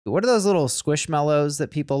What are those little squishmallows that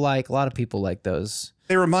people like? A lot of people like those.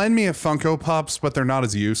 They remind me of Funko Pops, but they're not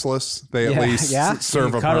as useless. They at least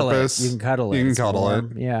serve a purpose. You can cuddle it. You can cuddle it.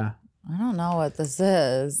 Yeah. I don't know what this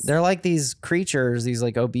is. They're like these creatures, these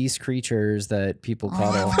like obese creatures that people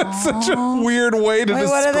cuddle. That's such a weird way to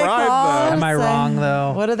describe them. Am I wrong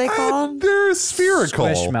though? What are they called? They're spherical.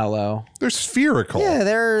 Squishmallow. They're spherical. Yeah,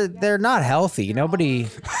 they're not healthy. Nobody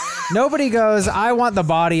goes, I want the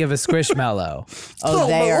body of a squishmallow. Oh,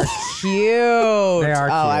 they are cute. They are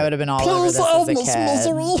cute. I would have been all over this as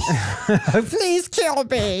a kid. Please kill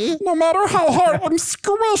me. No matter how hard I'm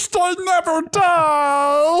squished, I never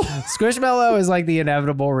die. Squishmallow is like the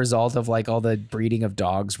inevitable result of like all the breeding of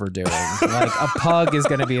dogs we're doing. Like a pug is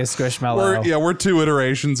going to be a squishmallow. We're 2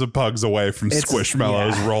 iterations of pugs away from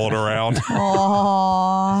squishmallows rolling around.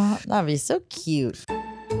 Aww, that'd be so cute.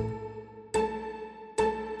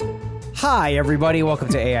 Hi, everybody. Welcome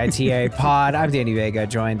to AITA Pod. I'm Danny Vega,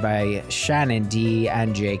 joined by Shannon D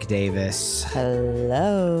and Jake Davis.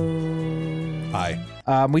 Hello. Hi.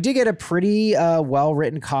 We did get a pretty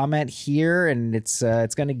well-written comment here, and it's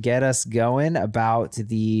going to get us going about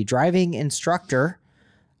the driving instructor.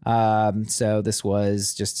 So this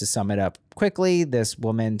was, just to sum it up quickly, this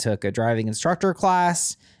woman took a driving instructor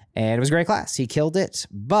class, and it was a great class. He killed it.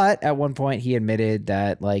 But at one point, he admitted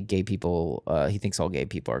that, like, gay people, he thinks all gay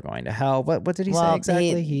people are going to hell. What did he say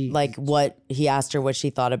exactly? He asked her what she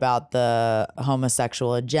thought about the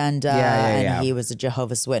homosexual agenda. And he was a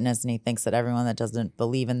Jehovah's Witness, and he thinks that everyone that doesn't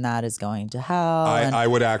believe in that is going to hell. I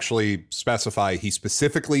would actually specify, he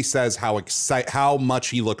specifically says how much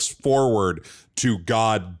he looks forward to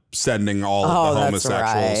God sending all of the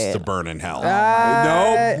homosexuals to burn in hell.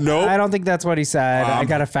 Nope. I don't think that's what he said. I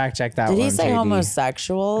got to fact check that one. Did he say JD.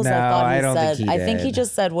 homosexuals? No, I don't think he did. I think he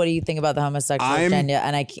just said, what do you think about the homosexual agenda?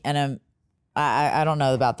 And I don't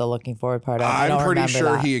know about the looking forward part. I'm pretty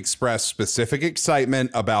sure he expressed specific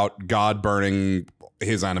excitement about God burning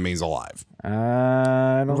his enemies alive.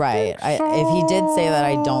 I don't think so. If he did say that,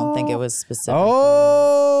 I don't think it was specific.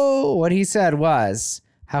 Oh, what he said was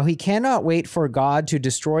how he cannot wait for God to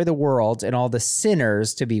destroy the world and all the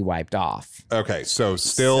sinners to be wiped off. Okay, so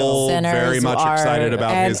still very much excited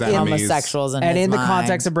about his enemies. Homosexuals and in the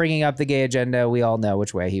context of bringing up the gay agenda, we all know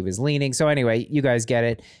which way he was leaning. So anyway, you guys get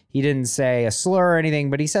it. He didn't say a slur or anything,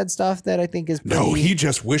 but he said stuff that I think is pretty... No, he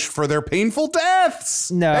just wished for their painful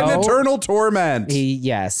deaths. No. And eternal torment. He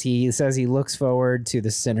says he looks forward to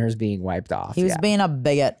the sinners being wiped off. He was being a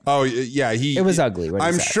bigot. Oh, yeah. It was ugly.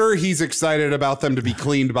 I'm sure he's excited about them to be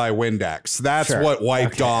cleaned by Windex. That's what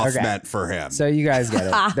wiped off meant for him. So you guys get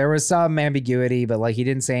it. There was some ambiguity, but like he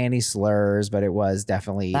didn't say any slurs, but it was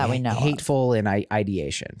definitely hateful in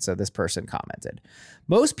ideation. So this person commented,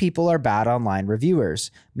 most people are bad online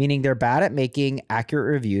reviewers, meaning they're bad at making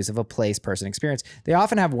accurate reviews of a place, person, experience. They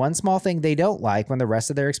often have one small thing they don't like when the rest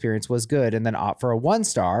of their experience was good and then opt for a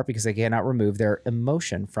 1-star because they cannot remove their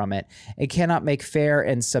emotion from it. It cannot make fair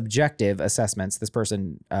and subjective assessments. This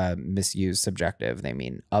person misused subjective. They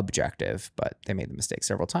mean objective, but they made the mistake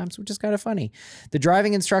several times, which is kind of funny. The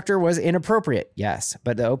driving instructor was inappropriate. Yes,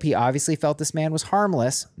 but the OP obviously felt this man was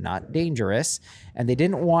harmless, not dangerous, and they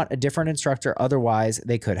didn't want a different instructor. Otherwise,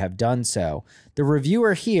 they could have done so. The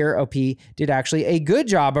reviewer here, OP, did actually a good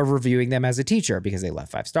job of reviewing them as a teacher because they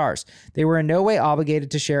left 5 stars. They were in no way obligated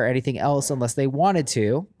to share anything else unless they wanted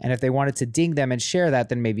to. And if they wanted to ding them and share that,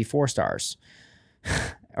 then maybe 4 stars.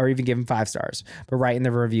 Or even give him 5 stars. But right in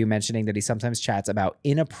the review mentioning that he sometimes chats about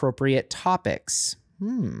inappropriate topics.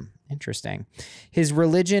 Interesting. His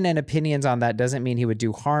religion and opinions on that doesn't mean he would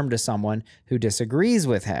do harm to someone who disagrees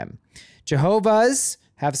with him. Jehovah's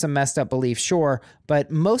have some messed up beliefs, sure,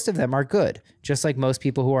 but most of them are good, just like most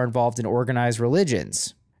people who are involved in organized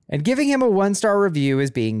religions. And giving him a 1-star review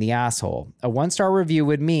is being the asshole. A 1-star review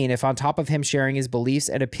would mean if on top of him sharing his beliefs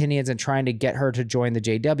and opinions and trying to get her to join the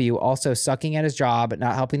JW, also sucking at his job,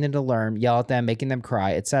 not helping them to learn, yell at them, making them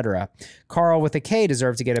cry, etc. Carl with a K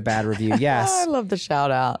deserves to get a bad review, yes. I love the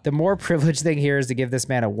shout out. The more privileged thing here is to give this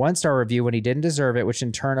man a 1-star review when he didn't deserve it, which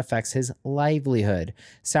in turn affects his livelihood.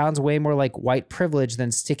 Sounds way more like white privilege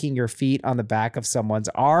than sticking your feet on the back of someone's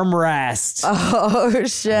armrest. Oh,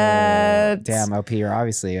 shit. Damn, OP, you're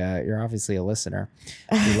obviously a listener.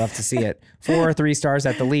 We love to see it. 4 or 3 stars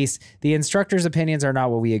at the least. The instructor's opinions are not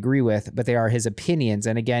what we agree with, but they are his opinions.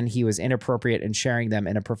 And again, he was inappropriate in sharing them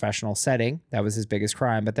in a professional setting. That was his biggest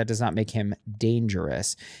crime, but that does not make him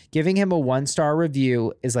dangerous. Giving him a 1-star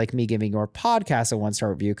review is like me giving your podcast a 1-star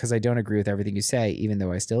review because I don't agree with everything you say, even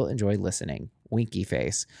though I still enjoy listening. Winky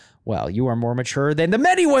face. Well, you are more mature than the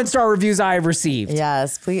many 1-star reviews I have received.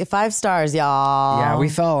 Yes, 5 stars, y'all. Yeah, we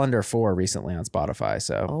fell under 4 recently on Spotify.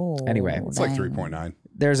 So anyway, it's like 3.9.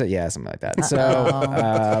 something like that.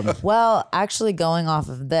 So, well, actually going off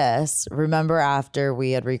of this, remember after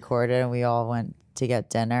we had recorded and we all went to get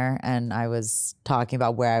dinner and I was talking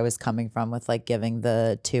about where I was coming from with like giving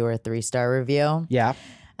the 2 or 3 star review. Yeah.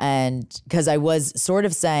 And because I was sort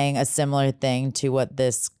of saying a similar thing to what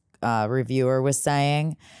this reviewer was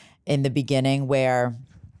saying in the beginning, where,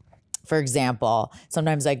 for example,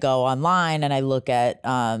 sometimes I go online and I look at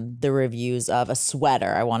the reviews of a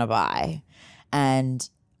sweater I want to buy. And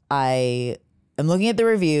I am looking at the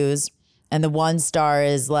reviews and the 1 star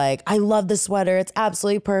is like, I love the sweater. It's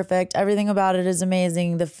absolutely perfect. Everything about it is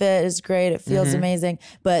amazing. The fit is great. It feels amazing.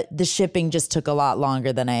 But the shipping just took a lot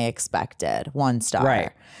longer than I expected. 1 star.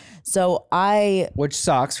 Right. So which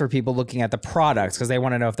sucks for people looking at the products because they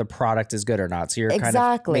want to know if the product is good or not. So you're kind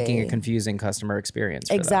of making a confusing customer experience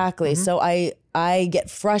for them. So I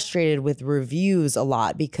get frustrated with reviews a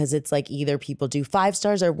lot because it's like either people do 5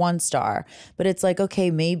 stars or 1 star, but it's like,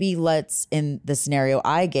 okay, maybe let's, in the scenario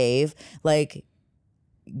I gave, like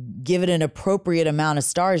give it an appropriate amount of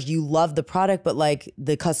stars. You love the product, but like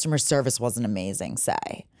the customer service wasn't amazing,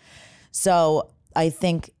 say. So I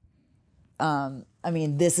think,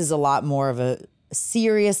 this is a lot more of a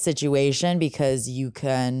serious situation because you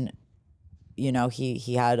can,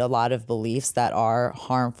 he had a lot of beliefs that are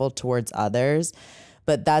harmful towards others.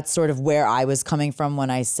 But that's sort of where I was coming from when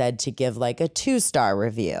I said to give like a 2 star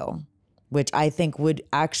review, which I think would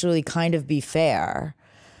actually kind of be fair.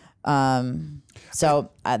 All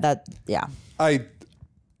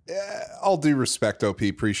due respect, OP,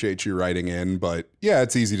 appreciate you writing in, but yeah,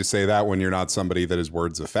 it's easy to say that when you're not somebody that his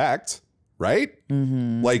words affect. Right?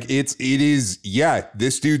 Like it is,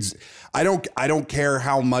 this dude's, I don't care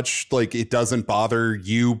how much like it doesn't bother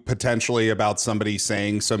you potentially about somebody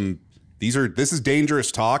saying this is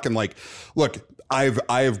dangerous talk. And like, look,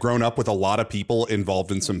 I have grown up with a lot of people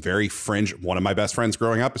involved in some very fringe. One of my best friends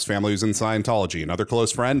growing up, his family was in Scientology. Another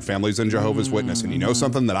close friend, family's in Jehovah's Witness. And you know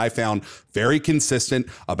something that I found very consistent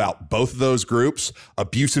about both of those groups?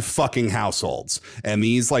 Abusive fucking households. And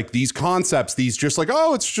these concepts, these just like,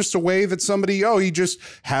 oh, it's just a way that somebody, he just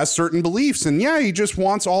has certain beliefs. And yeah, he just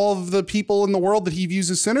wants all of the people in the world that he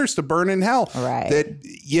views as sinners to burn in hell. Right.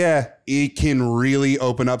 It can really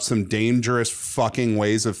open up some dangerous fucking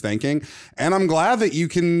ways of thinking. And I'm glad that you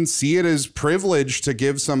can see it as privilege to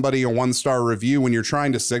give somebody a 1 star review when you're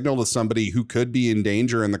trying to signal to somebody who could be in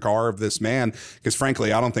danger in the car of this man. Because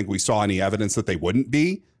frankly, I don't think we saw any evidence that they wouldn't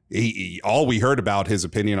be. All we heard about his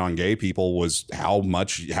opinion on gay people was how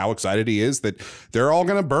excited he is that they're all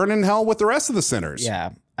going to burn in hell with the rest of the sinners. Yeah.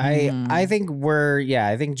 I think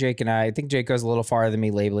Jake goes a little farther than me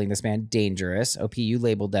labeling this man dangerous. OP, you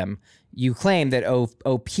labeled them. You claim that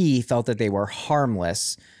OP felt that they were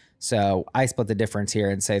harmless. So I split the difference here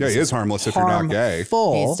and say he is harmless if you're not gay.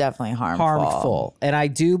 He's definitely harmful. And I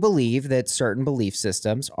do believe that certain belief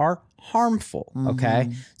systems are harmful. Okay.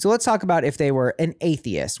 So let's talk about if they were an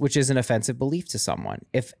atheist, which is an offensive belief to someone.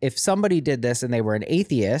 If somebody did this and they were an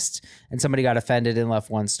atheist and somebody got offended and left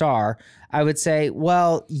 1 star, I would say,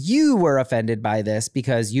 well, you were offended by this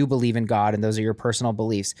because you believe in God and those are your personal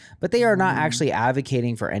beliefs, but they are not actually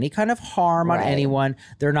advocating for any kind of harm on anyone.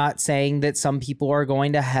 They're not saying that some people are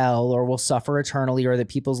going to hell or will suffer eternally or that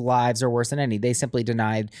people's lives are worse than any. They simply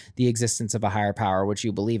denied the existence of a higher power, which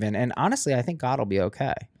you believe in. And honestly, I think God will be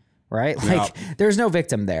okay. Right? Like there's no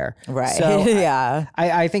victim there. Right. So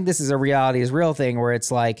I think this is a reality is real thing where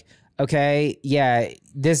it's like, okay, yeah,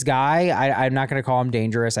 this guy, I'm not going to call him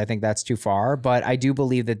dangerous. I think that's too far. But I do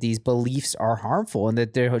believe that these beliefs are harmful and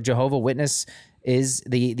that the Jehovah's Witness is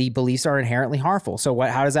the beliefs are inherently harmful. So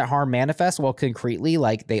how does that harm manifest? Well, concretely,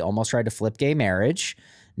 like they almost tried to flip gay marriage.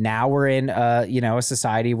 Now we're in a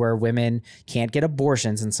society where women can't get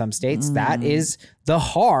abortions in some states. That is the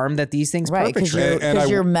harm that these things perpetrate. Because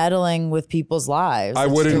you're meddling with people's lives. I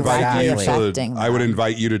would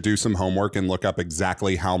invite you to do some homework and look up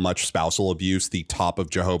exactly how much spousal abuse the top of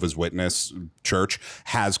Jehovah's Witness church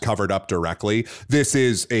has covered up directly. This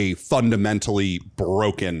is a fundamentally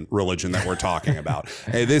broken religion that we're talking about.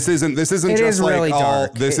 This isn't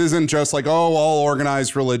just like all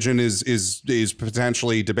organized religion is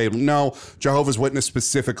potentially debatable. No, Jehovah's Witness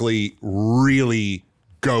specifically really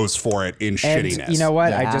goes for it in shittiness. You know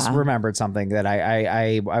what? Yeah. I just remembered something that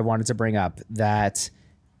I wanted to bring up, that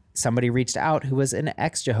somebody reached out who was an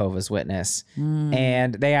ex-Jehovah's Witness,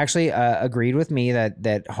 and they actually agreed with me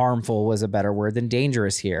that harmful was a better word than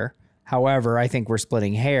dangerous here. However, I think we're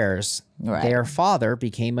splitting hairs. Right. Their father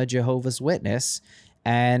became a Jehovah's Witness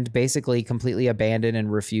and basically completely abandoned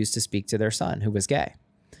and refused to speak to their son, who was gay.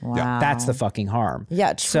 Wow. That's the fucking harm.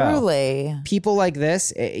 Yeah, truly. So, people like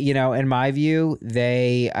this, in my view,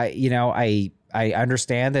 I I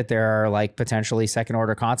understand that there are like potentially second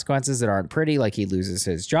order consequences that aren't pretty, like he loses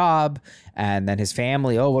his job and then his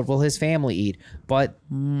family. Oh, what will his family eat? But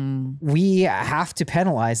we have to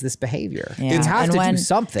penalize this behavior. Yeah. It's have to do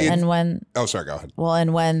something. And when oh, sorry, go ahead. Well,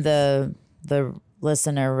 and when the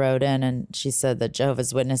listener wrote in and she said that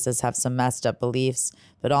Jehovah's Witnesses have some messed up beliefs,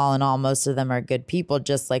 but all in all, most of them are good people,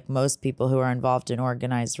 just like most people who are involved in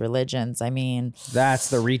organized religions. I mean,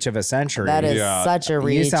 that's the reach of a century. That is such a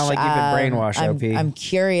reach. You sound like you've been brainwashed, OP. I'm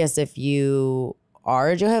curious if you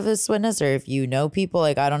are a Jehovah's Witness or if you know people.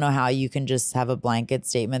 Like, I don't know how you can just have a blanket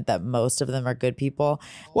statement that most of them are good people.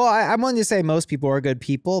 Well, I'm willing to say most people are good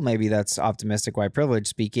people. Maybe that's optimistic white privilege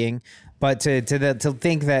speaking. But to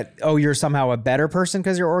think that, oh, you're somehow a better person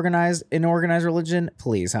because you're in organized religion,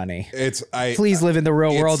 please, honey. Please live in the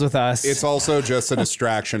real world with us. It's also just a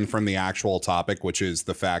distraction from the actual topic, which is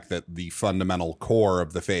the fact that the fundamental core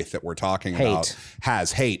of the faith that we're talking about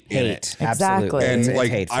has hate in it. Absolutely.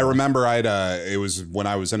 And I remember it was when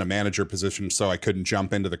I was in a manager position, so I couldn't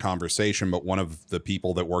jump into the conversation, but one of the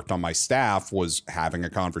people that worked on my staff was having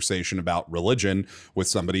a conversation about religion with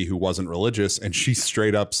somebody who wasn't religious, and she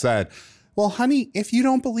straight up said, well, honey, if you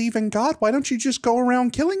don't believe in God, why don't you just go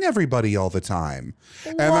around killing everybody all the time?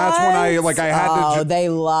 And that's when I had to. They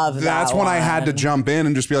love that. That's when I had to jump in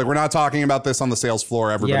and just be like, we're not talking about this on the sales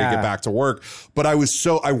floor. Everybody get back to work. But I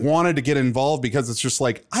wanted to get involved because it's just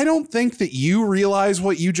like, I don't think that you realize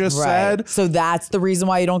what you just said. So that's the reason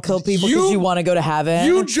why you don't kill people, because you want to go to heaven.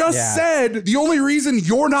 You just said the only reason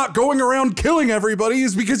you're not going around killing everybody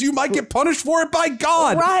is because you might get punished for it by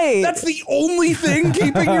God. Right. That's the only thing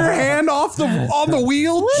keeping your hand on the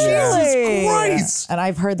wheel. Jesus Christ. And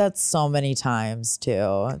I've heard that so many times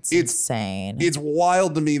too. It's insane. It's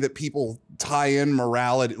wild to me that people tie in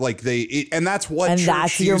morality, and that's what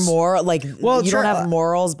your moral, like, well, you don't have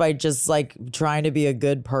morals by just like trying to be a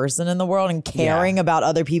good person in the world and caring about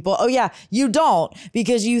other people. Oh yeah, you don't,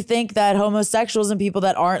 because you think that homosexuals and people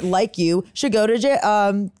that aren't like you should go to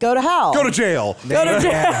hell. Go to jail.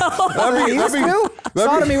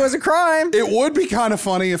 Sodomy was a crime. It would be kind of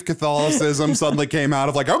funny if Catholicism suddenly came out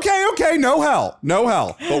of like, okay, no hell,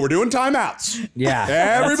 but we're doing timeouts. Yeah,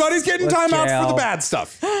 everybody's getting timeouts for the bad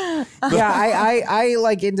stuff. Yeah, I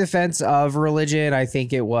like, in defense of religion, I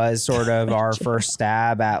think it was sort of our first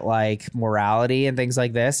stab at like morality and things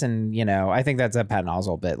like this. And, I think that's a Pat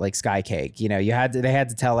Nozzle bit, like Sky Cake. They had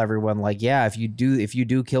to tell everyone like, yeah, if you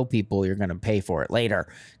do kill people, you're going to pay for it later.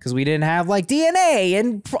 Because we didn't have like DNA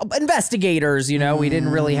and investigators, we didn't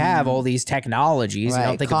really have all these technologies. Right. You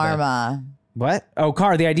don't think karma. What? Oh,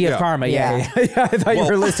 the idea of karma. Yeah. I thought you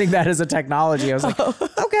were listing that as a technology. I was like,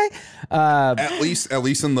 okay. At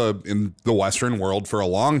least in the Western world for a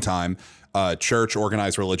long time, church,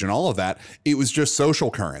 organized religion, all of that, it was just social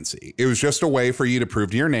currency. It was just a way for you to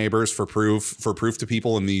prove to your neighbors, for proof to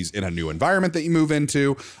people in a new environment that you move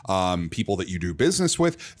into, people that you do business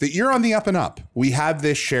with, that you're on the up and up. We have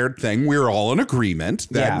this shared thing. We're all in agreement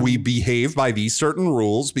that we behave by these certain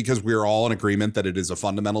rules because we're all in agreement that it is a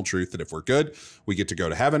fundamental truth that if we're good, we get to go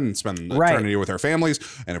to heaven and spend eternity with our families.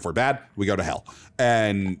 And if we're bad, we go to hell.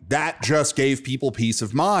 And that just gave people peace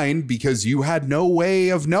of mind because you had no way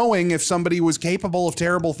of knowing if somebody was capable of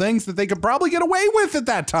terrible things that they could probably get away with at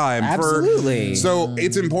that time. Absolutely. So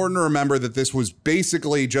it's important to remember that this was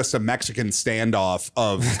basically just a Mexican standoff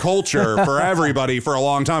of culture for everybody for a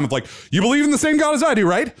long time. Of like, you believe in the same God as I do,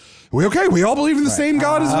 right? We all believe in the same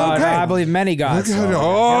God as okay. No, I believe many gods.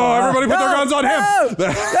 Everybody put their guns on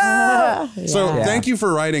him. So thank you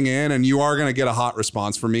for writing in, and you are going to get a hot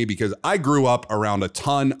response from me because I grew up around a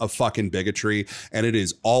ton of fucking bigotry, and it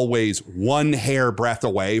is always one hair breadth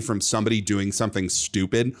away from somebody doing something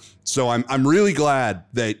stupid. So I'm really glad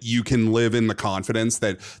that you can live in the confidence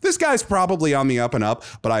that this guy's probably on the up and up,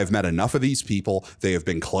 but I've met enough of these people. They have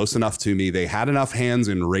been close enough to me. They had enough hands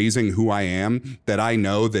in raising who I am that I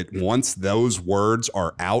know that once those words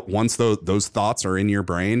are out, once those thoughts are in your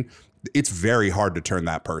brain, it's very hard to turn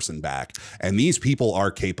that person back. And these people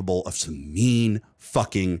are capable of some mean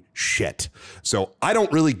fucking shit. So I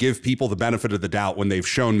don't really give people the benefit of the doubt when they've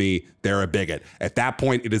shown me they're a bigot. At that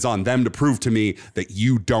point, it is on them to prove to me that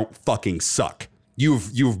you don't fucking suck.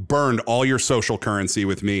 You've burned all your social currency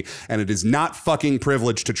with me, and it is not fucking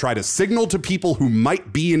privilege to try to signal to people who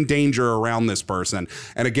might be in danger around this person.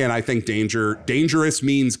 And again, I think dangerous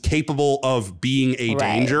means capable of being a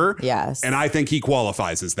danger. Yes. And I think he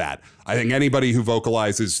qualifies as that. I think anybody who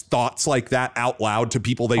vocalizes thoughts like that out loud to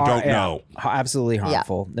people they don't know. Absolutely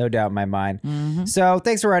harmful. No doubt in my mind. Mm-hmm. So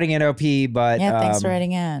thanks for writing in, OP. But thanks for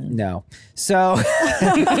writing in. No. So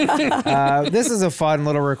this is a fun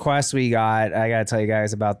little request we got. I got to tell you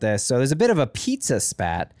guys about this. So there's a bit of a pizza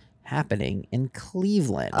spat happening in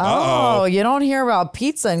Cleveland. Oh, you don't hear about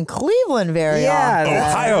pizza in Cleveland very often.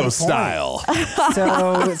 Ohio style.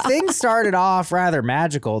 So things started off rather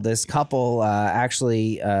magical. This couple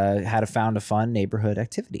actually had found a fun neighborhood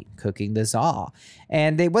activity, cooking the za.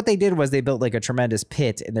 And what they did was they built like a tremendous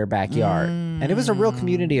pit in their backyard. And it was a real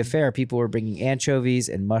community affair. People were bringing anchovies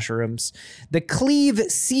and mushrooms. The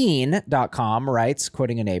clevescene.com writes,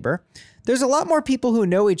 quoting a neighbor, "There's a lot more people who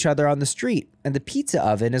know each other on the street, and the pizza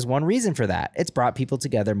oven is one reason for that. It's brought people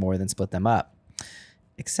together more than split them up."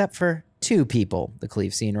 Except for two people, the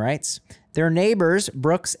Cleve Scene writes. Their neighbors,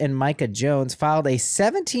 Brooks and Micah Jones, filed a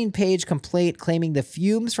 17-page complaint claiming the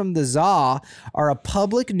fumes from the za are a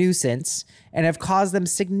public nuisance and have caused them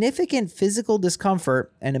significant physical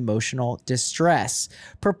discomfort and emotional distress,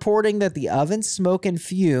 purporting that the oven's smoke and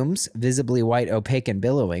fumes, visibly white, opaque, and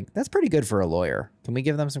billowing, that's pretty good for a lawyer. Can we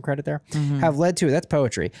give them some credit there? Have led to, that's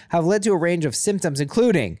poetry, have led to a range of symptoms,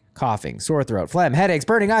 including coughing, sore throat, phlegm, headaches,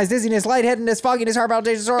 burning eyes, dizziness, lightheadedness, fogginess, heart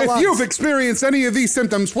palpitations, sore lungs. If you've experienced any of these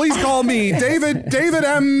symptoms, please call me David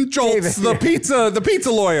M. Jolts, the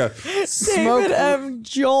pizza lawyer. David M.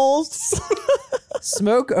 Jolts.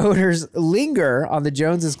 Smoke odors linger on the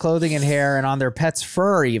Joneses' clothing and hair and on their pet's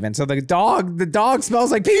fur even. So the dog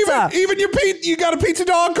smells like pizza. Even you got a pizza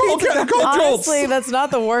dog called Jolts. Honestly, that's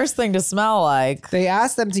not the worst thing to smell like. They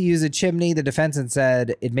asked them to use a chimney. The defendant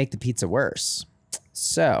said it'd make the pizza worse.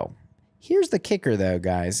 So here's the kicker, though,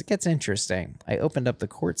 guys. It gets interesting. I opened up the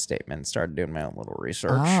court statement and started doing my own little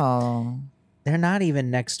research. Oh. They're not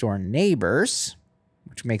even next door neighbors,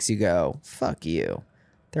 which makes you go, fuck you.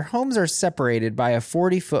 Their homes are separated by a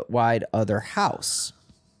 40-foot wide other house.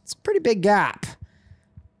 It's a pretty big gap.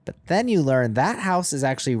 But then you learn that house is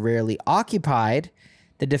actually rarely occupied.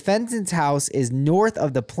 The defendant's house is north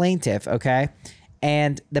of the plaintiff, okay?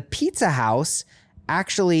 And the pizza house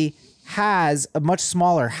actually has a much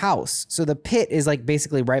smaller house. So the pit is like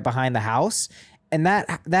basically right behind the house. And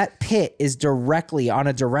that pit is directly on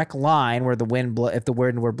a direct line where the wind if the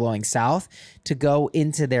wind were blowing south to go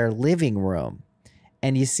into their living room.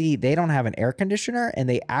 And you see, they don't have an air conditioner, and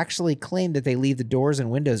they actually claim that they leave the doors and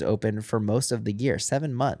windows open for most of the year,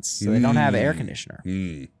 7 months. So they don't have an air conditioner.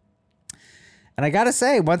 And I got to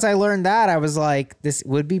say, once I learned that, I was like, this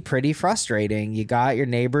would be pretty frustrating. You got your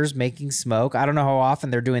neighbors making smoke. I don't know how often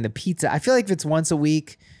they're doing the pizza. I feel like if it's once a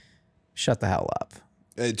week, shut the hell up.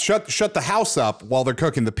 Shut the house up while they're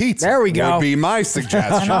cooking the pizza. There we go. Would be my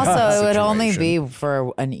suggestion. And also, it would only be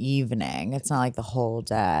for an evening. It's not like the whole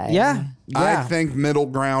day. Yeah. I think middle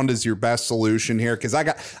ground is your best solution here, because I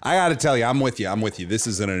got to tell you, I'm with you. This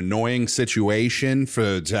is an annoying situation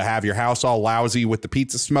to have your house all lousy with the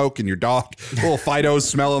pizza smoke and your dog little Fido's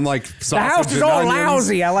smelling like sausage. The house is all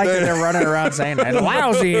lousy. I like that they're running around saying that.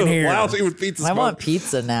 Lousy in here. Lousy with pizza smoke. I want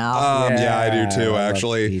pizza now. Yeah, I do too,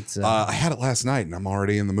 actually. I had it last night, and I'm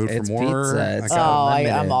already in the mood for more.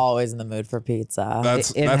 I'm always in the mood for pizza.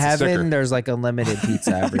 In heaven, there's like unlimited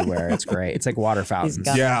pizza everywhere. It's great. It's like water fountains.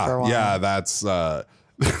 Yeah, that's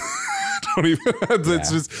don't even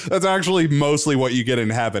that's actually mostly what you get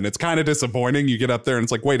in heaven. It's kind of disappointing. You get up there and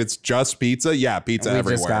it's like, wait, it's just pizza? Yeah, pizza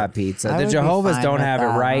everywhere. We just got pizza. The Jehovah's don't have it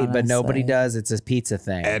right, honestly. But nobody does. It's a pizza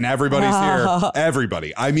thing. And everybody's here.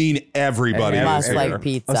 Everybody. I mean everybody must is like here.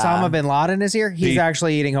 pizza. Osama bin Laden is here. He's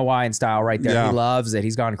actually eating Hawaiian style right there. Yeah. He loves it.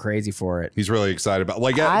 He's gone crazy for it. He's really excited about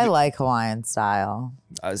it. I like Hawaiian style.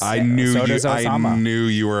 I knew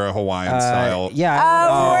you were a Hawaiian style. Yeah.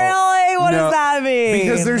 Oh, really? What does that mean?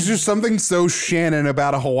 Because there's just something so Shannon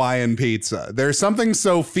about a Hawaiian pizza. There's something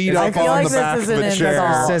so feet up on the back of the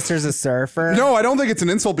chair. Sister's a surfer. No, I don't think it's an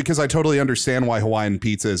insult, because I totally understand why Hawaiian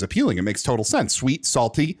pizza is appealing. It makes total sense. Sweet,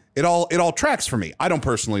 salty. It all tracks for me. I don't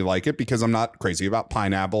personally like it because I'm not crazy about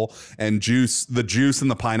pineapple and juice. The juice in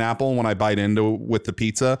the pineapple, when I bite into with the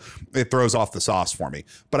pizza, it throws off the sauce for me.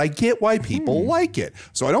 But I get why people like it.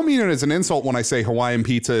 So I don't mean it as an insult when I say Hawaiian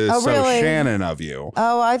pizza is so really? Shannon of you.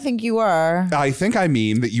 Oh, I think you are. I think I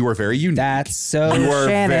mean that you are very unique. That's so you are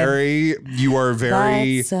Shannon. You are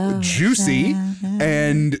very so juicy, Shannon.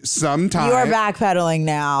 And sometimes you are backpedaling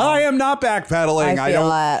now. I am not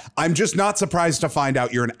backpedaling. I'm just not surprised to find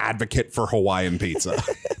out you're an advocate for Hawaiian pizza.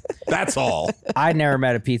 That's all. I never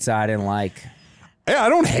met a pizza I didn't like. Yeah, I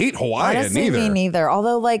don't hate Hawaiian Honestly, either. Me neither.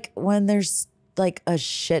 Although, like, when there's like a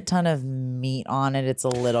shit ton of meat on it, it's a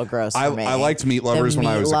little gross for me. I liked Meat Lovers when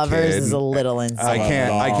I was a kid. Meat Lovers is a little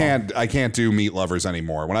insane. I can't do Meat Lovers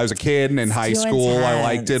anymore. When I was a kid and in high school, intense. I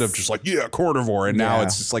liked it of just like, carnivore. And now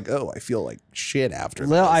it's just like, I feel like shit after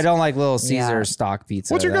this. I don't like Little Caesar stock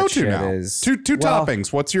pizza. What's your go-to now? Two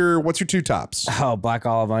toppings. What's your two tops? Oh, black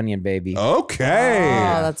olive onion, baby. Okay.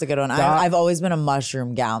 Oh, that's a good one. I've always been a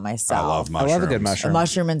mushroom gal myself. I love mushrooms. I love a good mushroom. A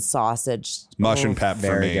mushroom and sausage. Mush and pep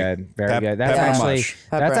for me. Very good. That's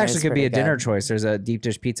actually could be a dinner choice. There's a deep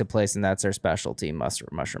dish pizza place, and that's their specialty,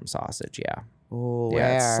 mushroom sausage. Yeah. Ooh,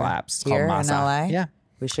 yeah, it slaps. Here in LA? Yeah.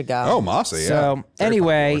 We should go. Oh, masa, yeah. So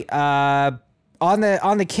anyway, on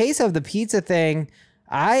the case of the pizza thing,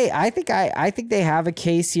 I think they have a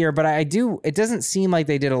case here, but it doesn't seem like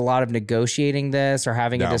they did a lot of negotiating this or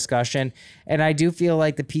having a discussion. And I do feel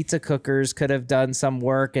like the pizza cookers could have done some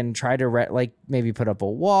work and tried to maybe put up a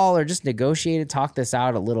wall or just negotiate talk this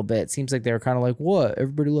out a little bit. It seems like they were kind of like, what?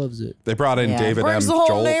 Everybody loves it. They brought in David M. Brings the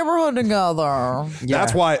whole neighborhood together. Yeah.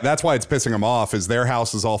 That's why it's pissing them off is their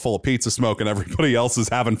house is all full of pizza smoke and everybody else is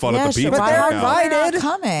having fun at the pizza. But they're invited.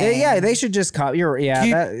 Coming. They should just come.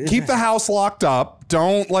 Keep the house locked up.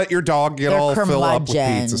 Don't let your dog get all fill up with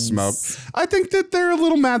pizza smoke. I think that they're a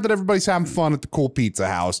little mad that everybody's having fun at the cool pizza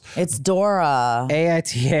house. It's Dora.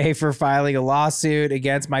 AITA for filing a lawsuit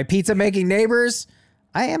against my pizza making neighbors.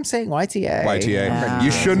 I am saying YTA. YTA. Yeah.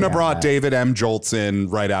 You shouldn't have brought David M. Joltz in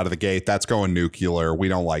right out of the gate. That's going nuclear. We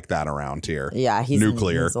don't like that around here. Yeah, he's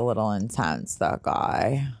nuclear. He's a little intense, that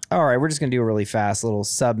guy. All right, we're just going to do a really fast little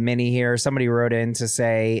sub mini here. Somebody wrote in to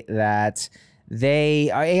say that they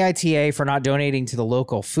AITA for not donating to the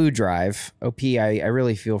local food drive. OP, I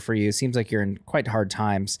really feel for you. Seems like you're in quite hard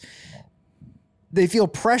times. They feel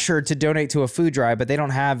pressured to donate to a food drive, but they don't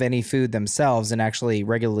have any food themselves and actually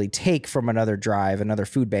regularly take from another drive, another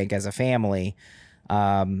food bank as a family.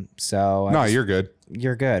 You're good.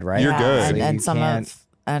 You're good, right? You're good.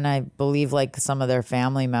 And I believe like some of their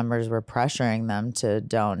family members were pressuring them to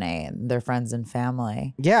donate, their friends and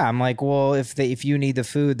family. Yeah, I'm like, well, if you need the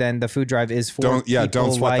food, then the food drive is for don't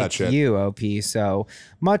sweat like that shit. You, OP. So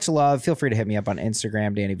much love. Feel free to hit me up on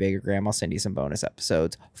Instagram, Danny Vegagram. I'll send you some bonus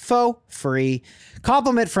episodes for free.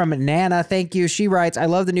 Compliment from Nana. Thank you. She writes, I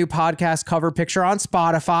love the new podcast cover picture on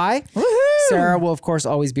Spotify. Woohoo! Sarah will, of course,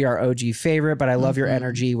 always be our OG favorite, but I love your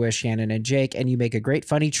energy with Shannon and Jake, and you make a great,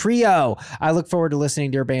 funny trio. I look forward to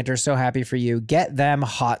listening to your banter. So happy for you. Get them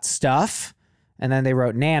hot stuff. And then they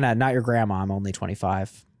wrote, Nana, not your grandma. I'm only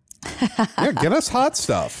 25. Yeah, get us hot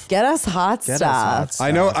stuff. Get us hot stuff.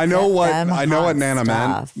 I know what Nana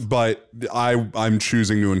meant, but I'm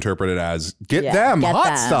choosing to interpret it as get them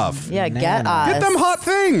hot stuff. Yeah, Nana. get them hot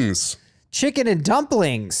things. Chicken and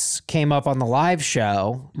dumplings came up on the live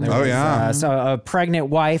show. So a pregnant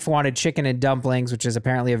wife wanted chicken and dumplings, which is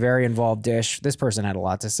apparently a very involved dish. This person had a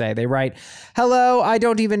lot to say. They write, hello, I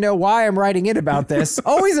don't even know why I'm writing in about this.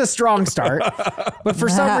 Always a strong start. But for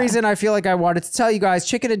some reason, I feel like I wanted to tell you guys,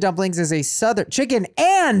 chicken and dumplings is a southern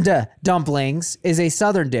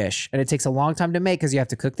dish. And it takes a long time to make because you have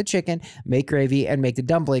to cook the chicken, make gravy, and make the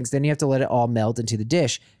dumplings. Then you have to let it all melt into the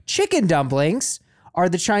dish. Chicken dumplings are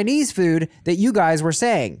the Chinese food that you guys were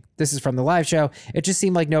saying. This is from the live show. It just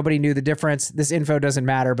seemed like nobody knew the difference. This info doesn't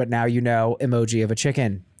matter, but now you know. Emoji of a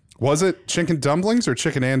chicken. Was it chicken dumplings or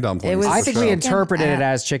chicken and dumplings? I think we interpreted it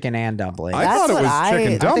as chicken and dumplings. I thought it was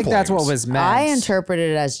chicken dumplings. I think that's what was meant. I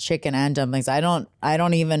interpreted it as chicken and dumplings. I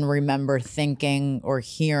don't even remember thinking or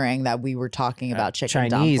hearing that we were talking about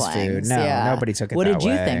chicken Chinese dumplings. food. No, nobody took it What that did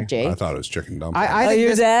you way. think, Jake? I thought it was chicken dumplings.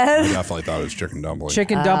 You did? I definitely thought it was chicken dumplings.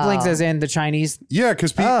 Chicken dumplings as in the Chinese? Yeah,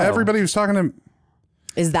 because everybody was talking to...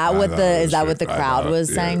 Is that what the crowd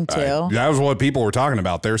was saying too? That was what people were talking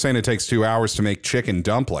about. They were saying it takes 2 hours to make chicken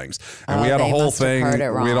dumplings, and we had a whole thing.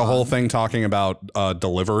 We had a whole thing talking about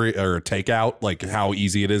delivery or takeout, like how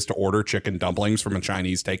easy it is to order chicken dumplings from a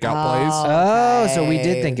Chinese takeout place. Oh, so we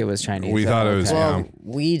did think it was Chinese. We thought it was. Well,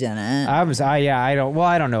 we didn't. I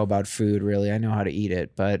don't know about food really. I know how to eat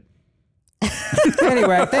it, but.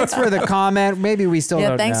 Anyway, thanks for the comment. Maybe we still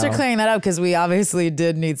don't know. Thanks for clearing that up because we obviously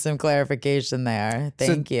did need some clarification there.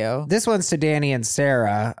 Thank you. This one's to Danny and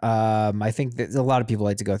Sarah. I think that a lot of people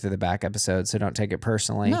like to go through the back episodes, so don't take it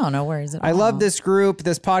personally. No worries at all. I love this group.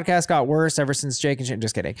 This podcast got worse ever since Jake and Shannon.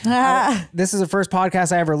 Just kidding. This is the first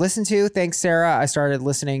podcast I ever listened to. Thanks, Sarah. I started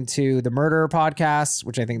listening to the Murderer podcast,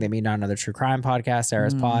 which I think they mean another true crime podcast,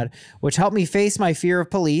 Sarah's pod, which helped me face my fear of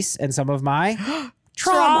police and some of my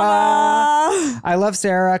Trauma. I love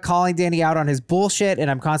Sarah calling Danny out on his bullshit, and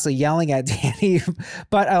I'm constantly yelling at Danny.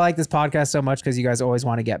 But I like this podcast so much because you guys always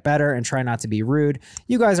want to get better and try not to be rude.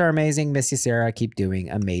 You guys are amazing. Miss you, Sarah. Keep doing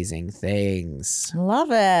amazing things. Love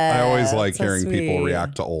it. I always like hearing people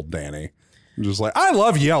react to old Danny. I'm just like, I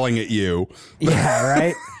love yelling at you. Yeah,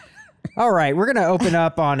 right? All right, we're going to open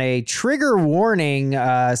up on a trigger warning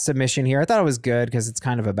submission here. I thought it was good because it's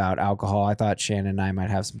kind of about alcohol. I thought Shannon and I might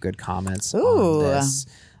have some good comments on this.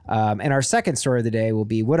 And our second story of the day will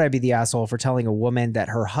be, would I be the asshole for telling a woman that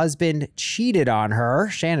her husband cheated on her?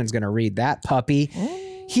 Shannon's going to read that puppy.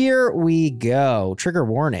 Here we go. Trigger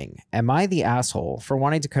warning. Am I the asshole for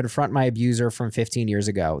wanting to confront my abuser from 15 years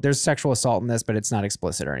ago? There's sexual assault in this, but it's not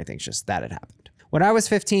explicit or anything. It's just that it happened. When I was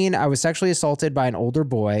 15, I was sexually assaulted by an older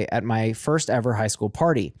boy at my first ever high school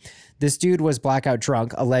party. This dude was blackout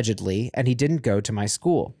drunk, allegedly, and he didn't go to my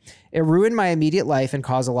school. It ruined my immediate life and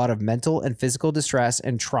caused a lot of mental and physical distress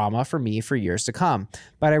and trauma for me for years to come.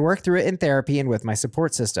 But I worked through it in therapy and with my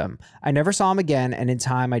support system. I never saw him again, and in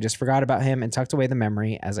time, I just forgot about him and tucked away the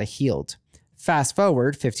memory as I healed. Fast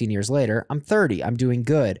forward 15 years later, I'm 30. I'm doing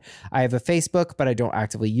good. I have a Facebook, but I don't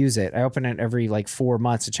actively use it. I open it every 4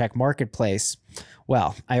 months to check Marketplace.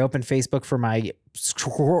 Well, I opened Facebook for my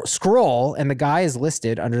scroll, and the guy is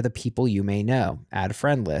listed under the people you may know, add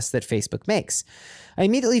friend list that Facebook makes. I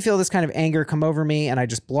immediately feel this kind of anger come over me, and I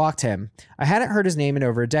just blocked him. I hadn't heard his name in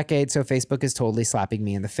over a decade, so Facebook is totally slapping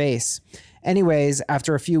me in the face. Anyways,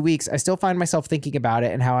 after a few weeks, I still find myself thinking about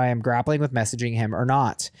it and how I am grappling with messaging him or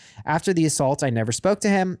not. After the assault, I never spoke to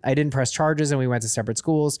him. I didn't press charges and we went to separate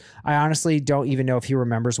schools. I honestly don't even know if he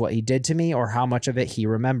remembers what he did to me or how much of it he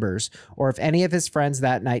remembers, or if any of his friends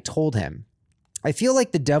that night told him. I feel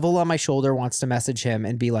like the devil on my shoulder wants to message him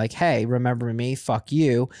and be like, hey, remember me? Fuck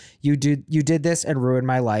you. You did this and ruined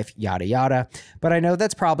my life, yada, yada. But I know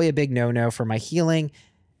that's probably a big no-no for my healing.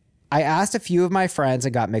 I asked a few of my friends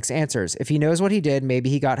and got mixed answers. If he knows what he did, maybe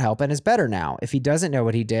he got help and is better now. If he doesn't know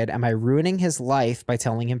what he did, am I ruining his life by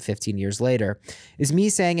telling him 15 years later? Is me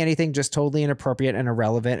saying anything just totally inappropriate and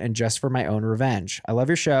irrelevant and just for my own revenge? I love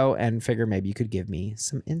your show and figure maybe you could give me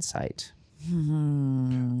some insight.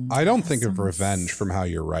 I don't think of revenge from how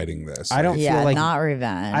you're writing this. I don't feel like not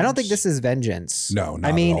revenge. I don't think this is vengeance. No, not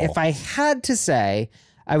I mean, at all. if I had to say,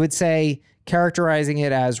 I would say characterizing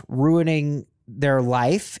it as ruining their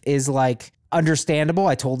life is understandable.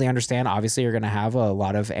 I totally understand. Obviously, you're going to have a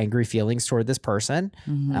lot of angry feelings toward this person.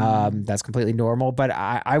 That's completely normal. But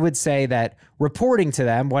I would say that reporting to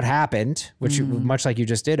them what happened, which much like you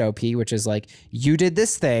just did, OP, which is you did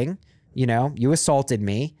this thing, you assaulted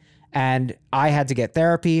me. And I had to get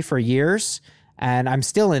therapy for years, and I'm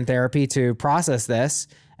still in therapy to process this.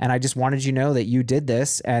 And I just wanted you to know that you did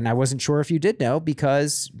this, and I wasn't sure if you did know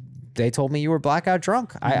because they told me you were blackout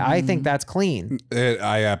drunk. I think that's clean.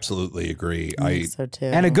 I absolutely agree. I think so too.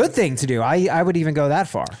 And a good thing to do. I would even go that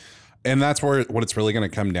far. And that's what it's really going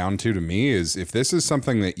to come down to me is if this is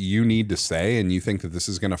something that you need to say and you think that this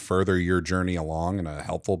is going to further your journey along in a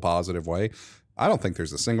helpful, positive way, I don't think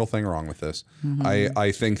there's a single thing wrong with this.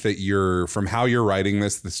 I think that from how you're writing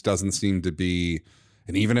this doesn't seem to be,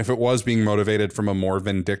 and even if it was being motivated from a more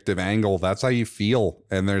vindictive angle, that's how you feel.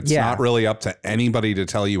 And it's not really up to anybody to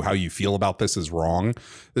tell you how you feel about this is wrong.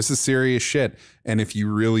 This is serious shit. And if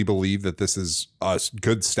you really believe that this is a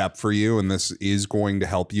good step for you and this is going to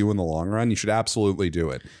help you in the long run, you should absolutely do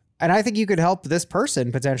it. And I think you could help this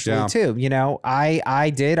person potentially too.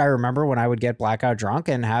 I remember when I would get blackout drunk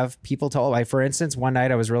and have people tell, for instance, one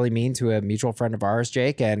night I was really mean to a mutual friend of ours,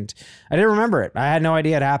 Jake, and I didn't remember it. I had no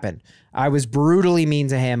idea it happened. I was brutally mean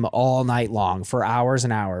to him all night long for hours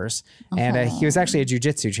and hours. And he was actually a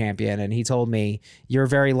jiu-jitsu champion. And he told me, you're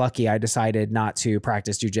very lucky I decided not to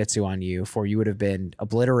practice jiu-jitsu on you, for you would have been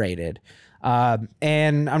obliterated. And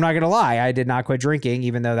I'm not going to lie, I did not quit drinking,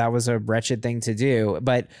 even though that was a wretched thing to do.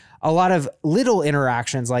 But a lot of little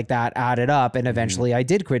interactions like that added up. And eventually I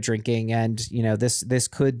did quit drinking. And, this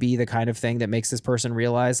could be the kind of thing that makes this person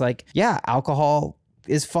realize alcohol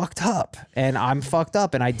is fucked up and I'm fucked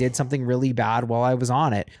up and I did something really bad while I was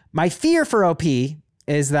on it. My fear for OP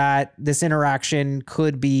is that this interaction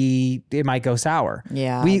it might go sour.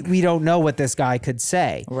 Yeah. We don't know what this guy could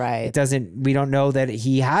say. Right. We don't know that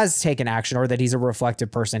he has taken action or that he's a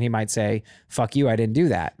reflective person. He might say, fuck you, I didn't do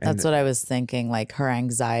that. That's what I was thinking, her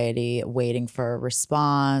anxiety, waiting for a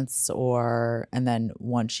response and then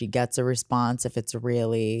once she gets a response, if it's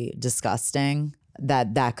really disgusting,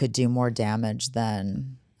 that could do more damage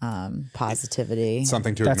than positivity. It's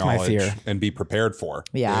something to acknowledge and be prepared for.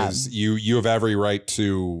 Yeah. You have every right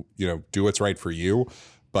to, do what's right for you.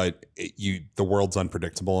 but the world's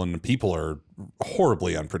unpredictable and the people are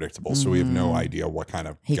horribly unpredictable. So we have no idea what kind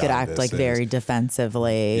of he could act like very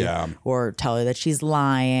defensively, or tell her that she's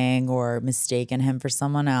lying or mistaken him for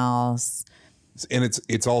someone else. And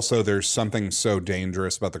it's also, there's something so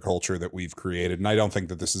dangerous about the culture that we've created. And I don't think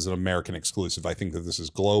that this is an American exclusive. I think that this is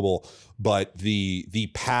global. But the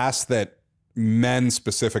pass that men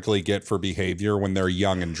specifically get for behavior when they're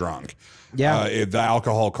young and drunk. The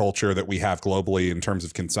alcohol culture that we have globally in terms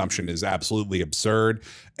of consumption is absolutely absurd.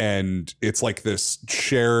 And it's like this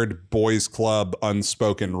shared boys club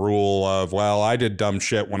unspoken rule of, well, I did dumb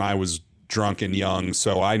shit when I was drunk and young,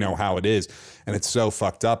 so I know how it is. And it's so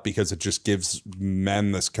fucked up because it just gives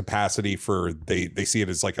men this capacity for, they see it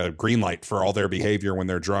as like a green light for all their behavior when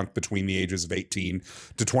they're drunk between the ages of 18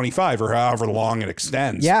 to 25 or however long it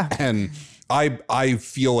extends. Yeah. And I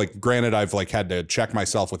feel like, granted, I've like had to check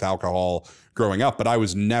myself with alcohol growing up, but I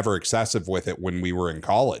was never excessive with it when we were in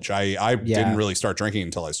college. I didn't really start drinking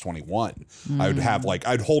until I was 21. I would have like,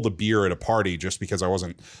 I'd hold a beer at a party just because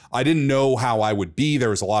I didn't know how I would be. There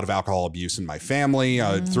was a lot of alcohol abuse in my family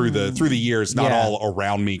through the years, not all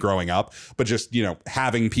around me growing up, but just, you know,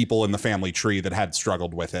 having people in the family tree that had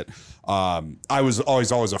struggled with it. I was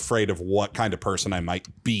always afraid of what kind of person I might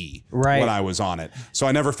be when I was on it. So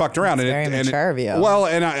I never fucked around. Very mature of you. Well,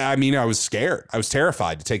 and I mean, I was scared. I was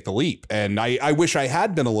terrified to take the leap. And I wish I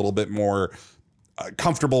had been a little bit more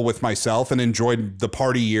comfortable with myself and enjoyed the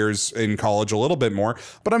party years in college a little bit more,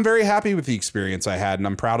 but I'm very happy with the experience I had, and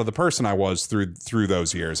I'm proud of the person I was through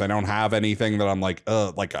those years. I don't have anything that I'm like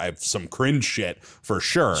I have some cringe shit for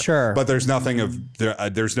sure, but there's nothing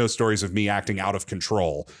there's no stories of me acting out of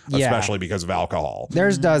control, especially because of alcohol.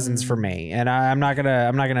 There's dozens for me, and I'm not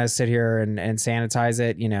gonna sit here and sanitize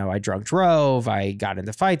it. You know, I drunk drove, I got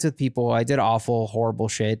into fights with people, I did awful, horrible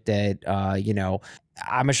shit that you know,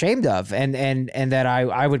 I'm ashamed of, and that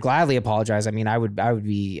I would gladly apologize. I mean, I would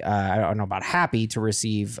be I don't know about happy to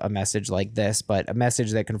receive a message like this, but a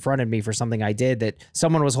message that confronted me for something I did that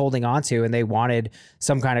someone was holding on to and they wanted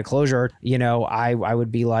some kind of closure. You know, I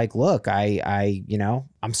would be like, look, I you know,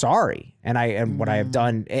 I'm sorry. And what I have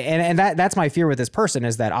done, and that's my fear with this person,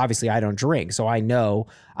 is that obviously I don't drink. So I know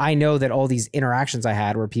that all these interactions I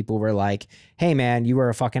had where people were like, hey man, you were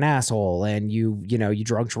a fucking asshole, and you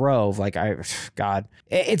drunk drove. Like, God,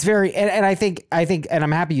 it's very, and I think, and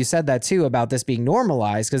I'm happy you said that too about this being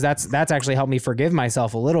normalized, because that's actually helped me forgive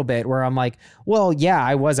myself a little bit, where I'm like, well, yeah,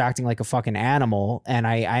 I was acting like a fucking animal and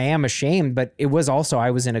I am ashamed, but it was also,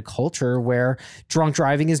 I was in a culture where drunk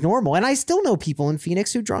driving is normal. And I still know people in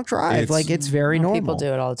Phoenix who drunk drive. It's very normal. People do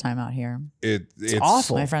it all the time out here. It's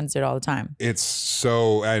awful. My friends do it all the time. It's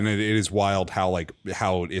so, and it is wild how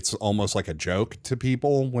it's almost like a joke to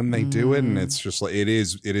people when they do it. And it's just like, it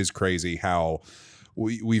is crazy how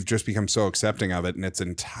we've just become so accepting of it, and it's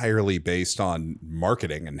entirely based on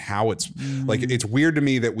marketing and how it's like, it's weird to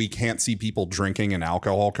me that we can't see people drinking in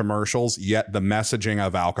alcohol commercials, yet the messaging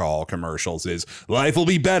of alcohol commercials is life will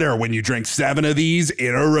be better when you drink 7 of these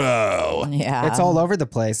in a row. Yeah. It's all over the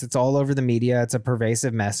place. It's all over the media. It's a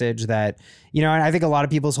pervasive message that, you know, and I think a lot of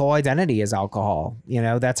people's whole identity is alcohol. You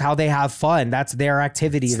know, that's how they have fun. That's their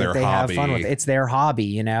activity that they have fun with. It's their hobby,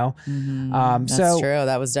 you know? That's true.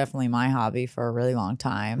 That was definitely my hobby for a really long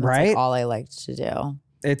time. That's right? Like all I liked to do.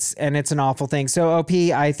 It's an awful thing. So OP,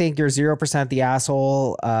 I think you're 0% the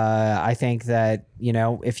asshole. I think that, you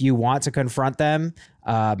know, if you want to confront them,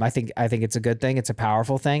 I think it's a good thing. It's a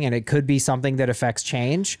powerful thing, and it could be something that affects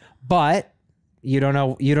change, but you don't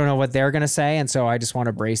know what they're going to say. And so I just want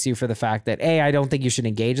to brace you for the fact that, A, I don't think you should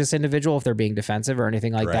engage this individual if they're being defensive or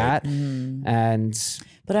anything like that.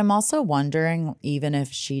 But I'm also wondering, even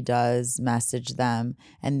if she does message them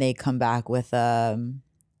and they come back with,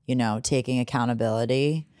 you know, taking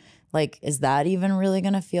accountability, like, is that even really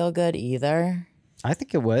going to feel good either? I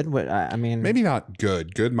think it would. I mean, maybe not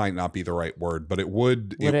good. Good might not be the right word, but it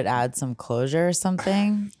would. Would it add some closure or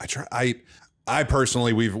something? I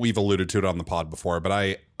personally, we've alluded to it on the pod before,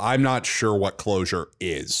 but I'm not sure what closure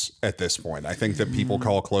is at this point. I think that people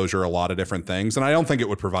call closure a lot of different things, and I don't think it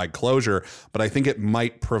would provide closure, but I think it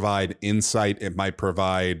might provide insight. It might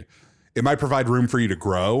provide room for you to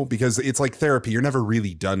grow, because it's like therapy. You're never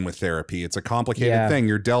really done with therapy. It's a complicated thing.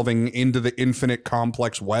 You're delving into the infinite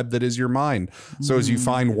complex web that is your mind. So as you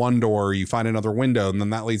find one door, you find another window, and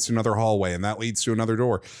then that leads to another hallway, and that leads to another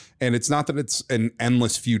door. And it's not that it's an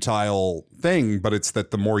endless futile thing, but it's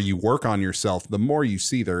that the more you work on yourself, the more you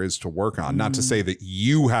see there is to work on. Not to say that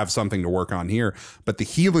you have something to work on here, but the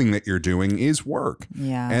healing that you're doing is work.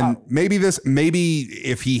 Yeah. And maybe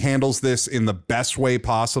if he handles this in the best way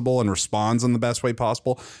possible and responds in the best way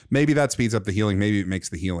possible, maybe that speeds up the healing. Maybe it makes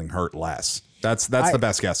the healing hurt less. That's the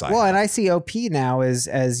best guess I have. Well, and I see OP now as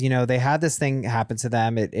they had this thing happen to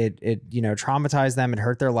them. It traumatized them and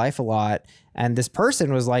hurt their life a lot. And this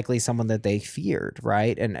person was likely someone that they feared,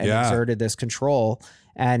 right? And exerted this control.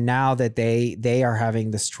 And now that they are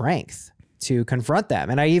having the strength to confront them.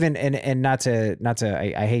 And I even, and not to,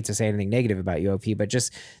 I hate to say anything negative about you, OP, but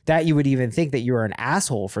just that you would even think that you were an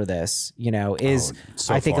asshole for this, is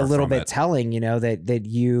I think a little bit telling, that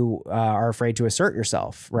you are afraid to assert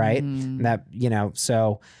yourself. Right. And that,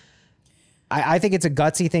 so I think it's a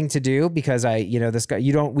gutsy thing to do because this guy,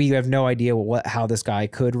 we have no idea how this guy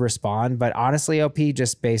could respond. But honestly, OP,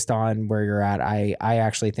 just based on where you're at, I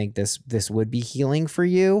actually think this would be healing for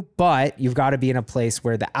you, but you've got to be in a place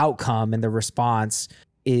where the outcome and the response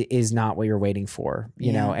is not what you're waiting for,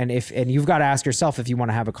 you know, and you've got to ask yourself if you want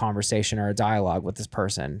to have a conversation or a dialogue with this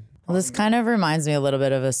person. Well, this kind of reminds me a little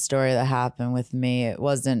bit of a story that happened with me. It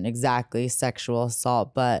wasn't exactly sexual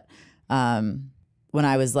assault, but, when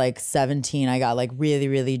I was like 17, I got like really,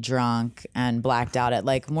 really drunk and blacked out at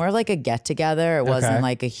like more like a get together. It wasn't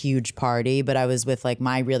like a huge party, but I was with like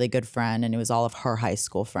my really good friend and it was all of her high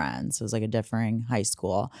school friends. It was like a differing high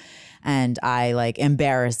school. And I like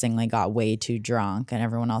embarrassingly got way too drunk and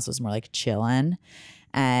everyone else was more like chilling.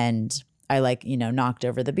 And I like, knocked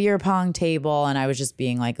over the beer pong table and I was just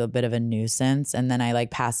being like a bit of a nuisance. And then I like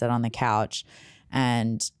passed out on the couch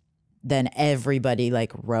and then everybody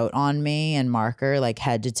like wrote on me in marker, like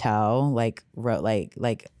head to toe, like wrote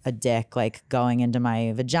like a dick, like going into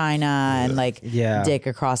my vagina and like dick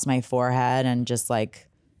across my forehead and just like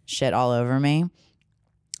shit all over me.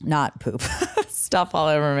 Not poop, stuff all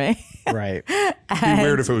over me. Right. It'd be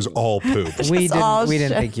weird if it was all poop. We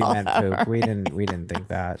didn't think you meant poop. We didn't think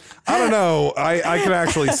that. I don't know. I could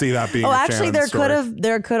actually see that being. Oh, actually,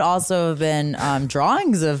 there could also have been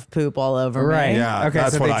drawings of poop all over me. Right. Yeah. Okay.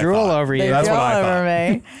 So they drew all over you. That's what I thought.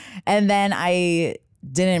 Me. And then I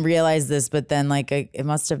didn't realize this, but then like it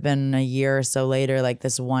must have been a year or so later. Like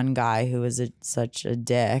this one guy who was such a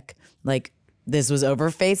dick, like. This was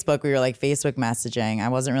over Facebook. We were like Facebook messaging. I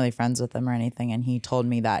wasn't really friends with him or anything. And he told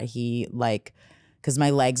me that he like, because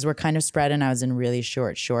my legs were kind of spread and I was in really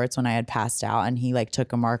short shorts when I had passed out. And he like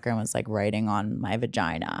took a marker and was like writing on my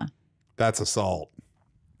vagina. That's assault.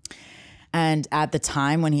 And at the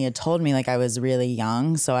time when he had told me, like I was really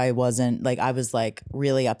young. So I wasn't like, I was like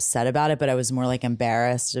really upset about it, but I was more like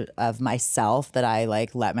embarrassed of myself that I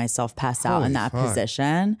like let myself pass out in that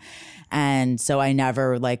position. And so I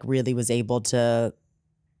never like really was able to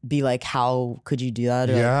be like, how could you do that?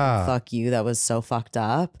 Or like, fuck you. That was so fucked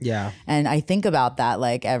up. Yeah. And I think about that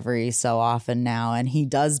like every so often now. And he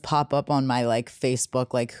does pop up on my like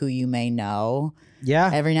Facebook, like who you may know.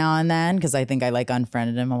 Yeah. Every now and then. Cause I think I like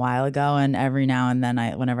unfriended him a while ago. And every now and then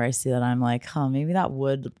whenever I see that, I'm like, oh, maybe that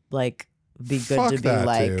would like be good to be that,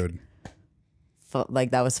 like,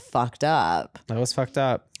 like that was fucked up. That was fucked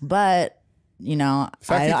up. But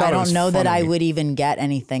I don't know that I would even get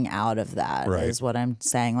anything out of that is what I'm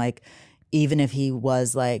saying. Like, even if he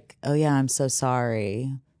was like, oh yeah, I'm so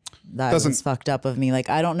sorry. That was fucked up of me.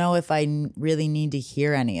 Like, I don't know if I really need to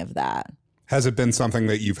hear any of that. Has it been something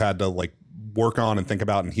that you've had to like work on and think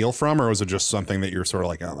about and heal from? Or was it just something that you're sort of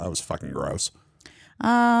like, oh, that was fucking gross?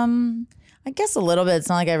 I guess a little bit. It's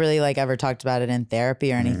not like I really like ever talked about it in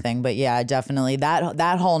therapy or anything, but yeah, definitely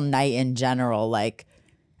that whole night in general, like,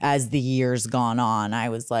 as the years gone on, I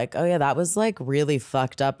was like, oh yeah, that was like really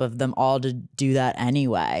fucked up of them all to do that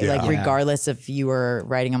anyway. Yeah. Like regardless if you were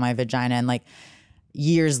writing on my vagina. And like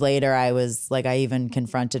years later, I was like, I even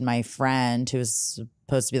confronted my friend who was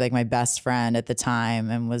supposed to be like my best friend at the time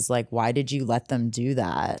and was like, why did you let them do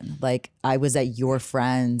that? Like I was at your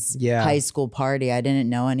friend's high school party. I didn't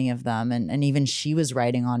know any of them. And even she was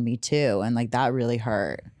writing on me too. And like that really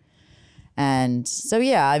hurt. And so,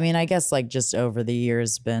 yeah, I mean, I guess like just over the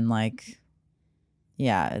years been like,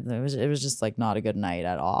 yeah, it was just like not a good night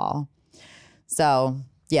at all. So,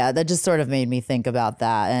 yeah, that just sort of made me think about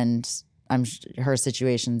that. And her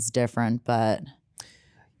situation's different, but.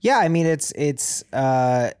 Yeah, I mean, it's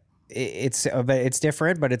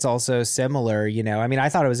different, but it's also similar, I mean, I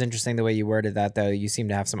thought it was interesting the way you worded that, though. You seem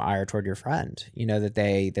to have some ire toward your friend,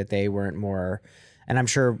 that they weren't more. And I'm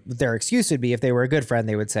sure their excuse would be if they were a good friend,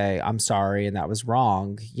 they would say, I'm sorry. And that was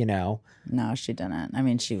wrong, No, she didn't. I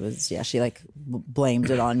mean, she like blamed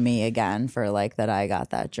it on me again for like that I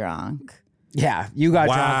got that drunk. Yeah, you got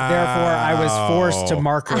drunk. Therefore, I was forced to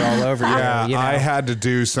marker all over you. Yeah, you know? I had to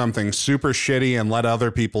do something super shitty and let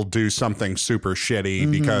other people do something super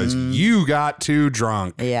shitty because you got too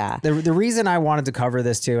drunk. Yeah. The reason I wanted to cover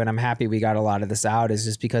this too, and I'm happy we got a lot of this out, is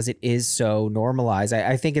just because it is so normalized.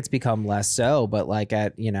 I think it's become less so, but like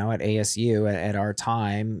at ASU at our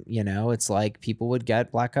time, it's like people would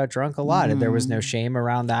get blackout drunk a lot, and there was no shame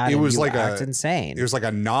around that. It was like insane. It was like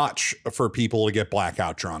a notch for people to get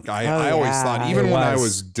blackout drunk. I always thought, even when I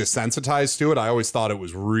was desensitized to it, I always thought it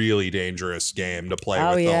was really dangerous game to play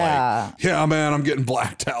with. Yeah, man, I'm getting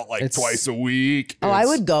blacked out twice a week. I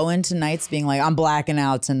would go into nights being like, I'm blacking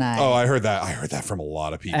out tonight. Oh, I heard that from a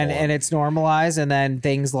lot of people. And it's normalized. And then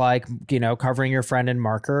things like, covering your friend in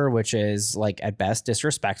marker, which is like at best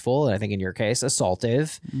disrespectful. And I think in your case,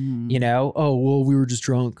 assaultive, oh, well, we were just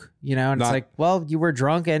drunk, and it's like, well, you were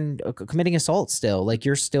drunk and committing assault still. Like,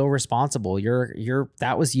 you're still responsible.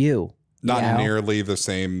 That was you. Not nearly the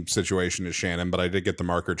same situation as Shannon, but I did get the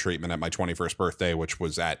marker treatment at my 21st birthday, which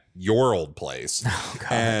was at your old place. Oh,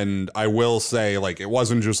 God. And I will say, it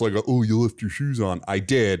wasn't just like, oh, you left your shoes on. I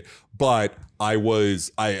did, but I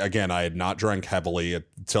had not drunk heavily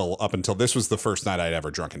up until this was the first night I'd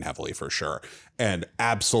ever drunken heavily for sure. And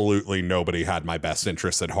absolutely nobody had my best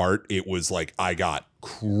interests at heart. It was like I got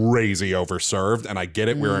crazy overserved, and I get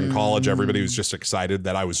it. We were in college. Everybody was just excited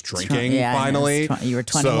that I was drinking finally. You were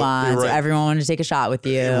 21, so everyone wanted to take a shot with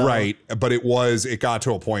you. Right. But it got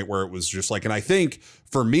to a point where it was just like, and I think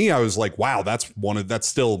for me, I was like, wow, that's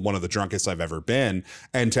still one of the drunkest I've ever been.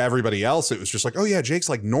 And to everybody else, it was just like, oh yeah, Jake's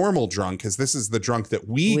like normal drunk because this is the drunk that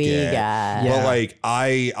we get. But like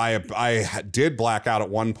I did black out at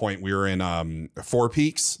one point. We were in Four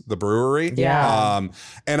Peaks, the brewery. Yeah.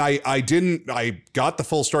 And I got the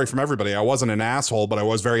full story from everybody. I wasn't an asshole, but I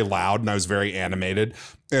was very loud and I was very animated.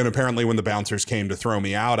 And apparently when the bouncers came to throw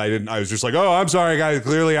me out, I was just like, oh, I'm sorry, guys.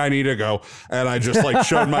 Clearly I need to go. And I just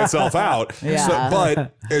showed myself out. Yeah.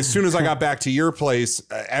 But as soon as I got back to your place,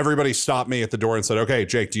 everybody stopped me at the door and said, okay,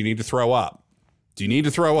 Jake, do you need to throw up? Do you need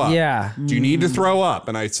to throw up? Yeah. Do you need to throw up?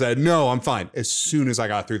 And I said, no, I'm fine. As soon as I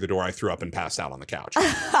got through the door, I threw up and passed out on the couch.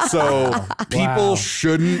 So people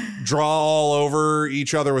shouldn't draw all over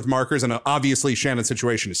each other with markers. And obviously Shannon's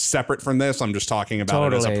situation is separate from this. I'm just talking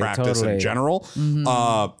about it as a practice in general.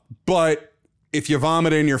 But if you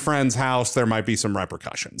vomit in your friend's house, there might be some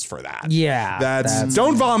repercussions for that. Yeah.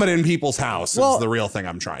 Don't vomit in people's house is the real thing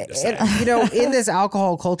I'm trying to say. In this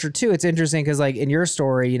alcohol culture too, it's interesting because in your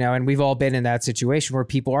story, and we've all been in that situation where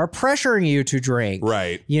people are pressuring you to drink.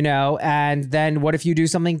 Right. And then what if you do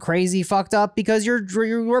something crazy fucked up because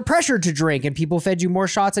you were pressured to drink and people fed you more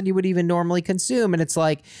shots than you would even normally consume. And it's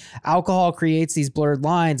like alcohol creates these blurred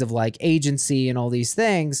lines of agency and all these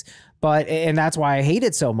things. And that's why I hate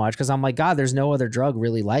it so much, because I'm like, God, there's no other drug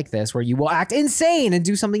really like this where you will act insane and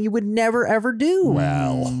do something you would never, ever do.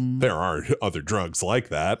 Well, there are other drugs like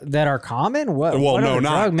that. That are common? What other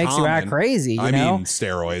drug makes you act crazy? I mean,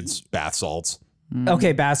 steroids, bath salts.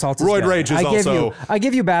 Okay, bath salts is Roid good. rage is also... I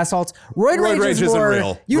give you bath salts. Roid rage isn't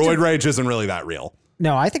real. Roid rage isn't really that real.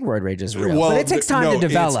 No, I think roid rage is real, but it takes time to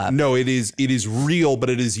develop. It is real, but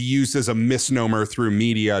it is used as a misnomer through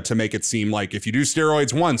media to make it seem like if you do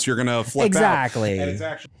steroids once, you're going to flip out. Exactly. And it's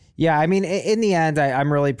actually... Yeah, I mean, in the end,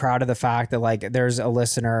 I'm really proud of the fact that there's a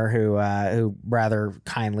listener who rather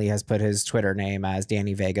kindly has put his Twitter name as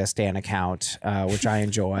Danny Vega Stan account, which I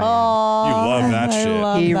enjoy. Oh, you love that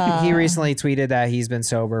shit. He recently tweeted that he's been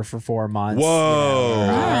sober for 4 months. Whoa,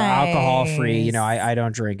 nice. Alcohol free. I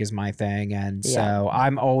don't drink is my thing, and so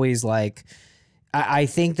I'm always like. I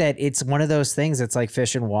think that it's one of those things. It's like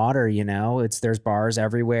fish in water, there's bars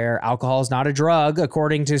everywhere. Alcohol is not a drug,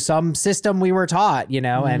 according to some system we were taught,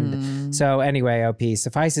 And so anyway, OP,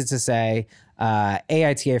 suffice it to say,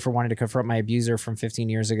 AITA for wanting to confront my abuser from 15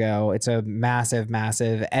 years ago. It's a massive,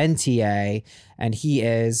 massive NTA. And he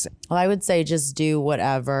is. Well, I would say just do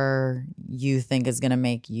whatever you think is going to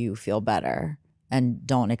make you feel better and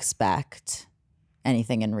don't expect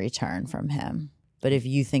anything in return from him. But if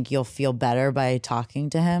you think you'll feel better by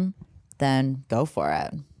talking to him, then go for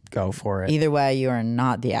it. Go for it. Either way, you are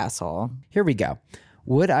not the asshole. Here we go.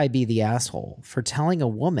 Would I be the asshole for telling a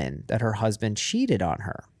woman that her husband cheated on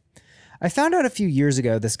her? I found out a few years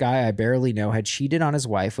ago this guy I barely know had cheated on his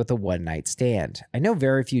wife with a one-night stand. I know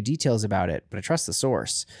very few details about it, but I trust the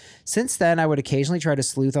source. Since then, I would occasionally try to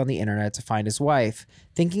sleuth on the internet to find his wife.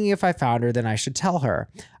 thinking if I found her, then I should tell her.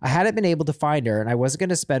 I hadn't been able to find her, and I wasn't going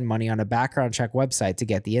to spend money on a background check website to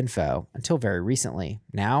get the info until very recently.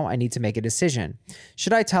 Now I need to make a decision.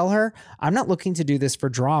 Should I tell her? I'm not looking to do this for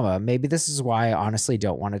drama. Maybe this is why I honestly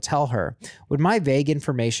don't want to tell her. Would my vague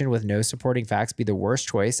information with no supporting facts be the worst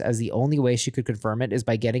choice, as the only way she could confirm it is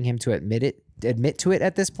by getting him to admit to it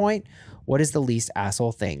at this point? What is the least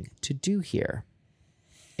asshole thing to do here?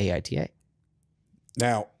 AITA.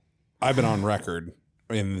 Now, I've been on record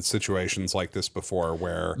in situations like this before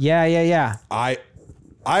where I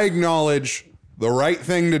acknowledge the right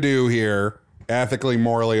thing to do here, ethically,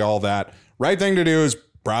 morally, all that. Right thing to do is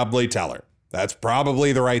probably tell her. That's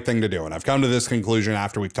probably the right thing to do. And I've come to this conclusion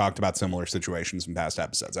after we've talked about similar situations in past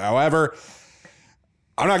episodes. However,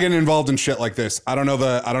 I'm not getting involved in shit like this. I don't know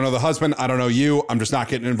the husband. I don't know you. I'm just not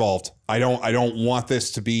getting involved. I don't want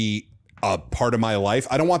this to be a part of my life.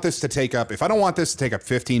 I don't want this to take up, if I don't want this to take up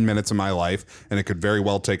 15 minutes of my life, and it could very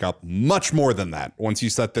well take up much more than that. Once you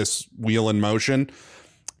set this wheel in motion,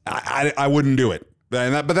 I wouldn't do it.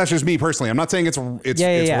 But that's just me personally. I'm not saying it's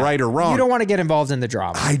right or wrong. You don't want to get involved in the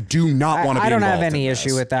drama. I do not want to be involved. I don't have any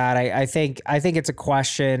issue with that. I think it's a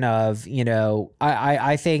question of,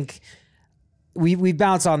 I think we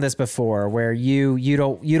bounced on this before where you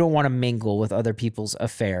don't want to mingle with other people's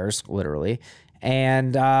affairs, literally.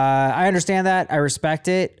 And I understand that. I respect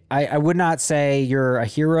it. I would not say you're a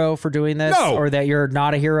hero for doing this, or that you're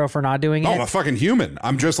not a hero for not doing it. I'm a fucking human.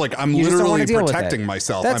 I'm just like, I'm literally protecting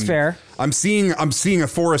myself. That's fair. I'm seeing a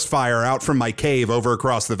forest fire out from my cave over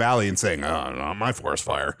across the valley and saying, oh, not my forest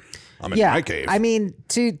fire. I'm in my cave. I mean,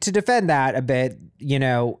 to defend that a bit,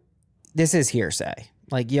 this is hearsay.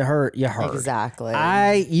 Like, you heard. Exactly.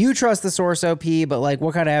 You trust the source, OP, but like,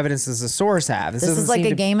 what kind of evidence does the source have? This is like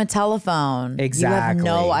a game of telephone. Exactly. You have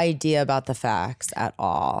no idea about the facts at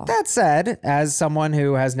all. That said, as someone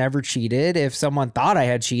who has never cheated, if someone thought I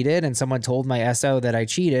had cheated and someone told my SO that I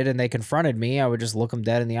cheated and they confronted me, I would just look them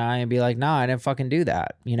dead in the eye and be like, nah, I didn't fucking do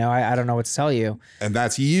that. I don't know what to tell you. And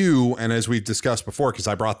that's you. And as we've discussed before, because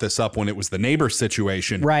I brought this up when it was the neighbor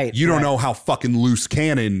situation. Right. You don't know how fucking loose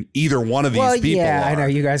cannon either one of these people are. I know.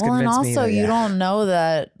 You guys convinced me. And also, you don't know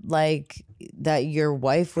that that your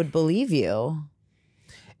wife would believe you.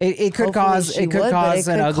 It could cause an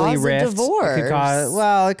ugly rift. Divorce.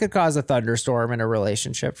 It could cause a thunderstorm in a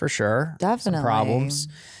relationship for sure. Definitely. Some problems,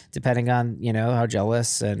 depending on how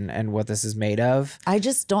jealous and what this is made of. I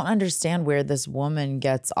just don't understand where this woman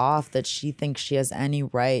gets off that she thinks she has any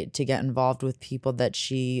right to get involved with people that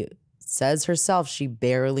she says herself she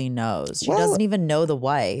barely knows. She doesn't even know the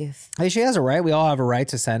wife. Hey, she has a right. We all have a right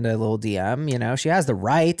to send a little DM. She has the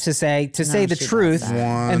right to say the truth.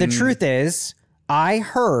 And the truth is, I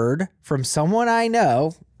heard from someone I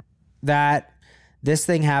know that this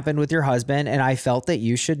thing happened with your husband, and I felt that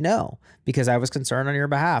you should know because I was concerned on your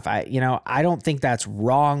behalf. I don't think that's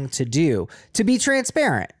wrong to do, to be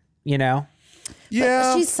transparent. Yeah,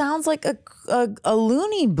 but she sounds like a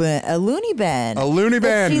loony bin. A loony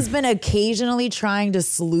bin. She's been occasionally trying to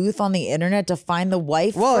sleuth on the internet to find the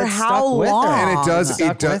wife for how long? And it does.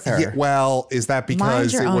 Yeah, well, is that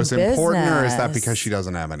because it was important, or is that because she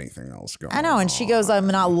doesn't have anything else going on? I know. And she goes, I'm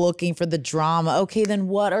not looking for the drama. Okay, then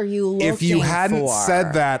what are you looking for? If you hadn't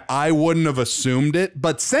said that, I wouldn't have assumed it.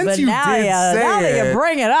 But since you did say now that you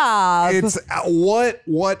bring it up, it's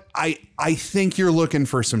what I think you're looking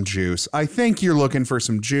for some juice. I think you're looking for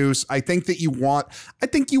some juice. I think you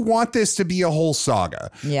want this to be a whole saga.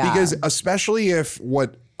 Yeah. Because especially if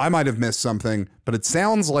I might have missed something, but it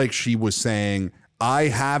sounds like she was saying, I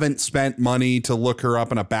haven't spent money to look her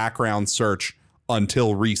up in a background search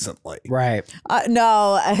until recently. Right.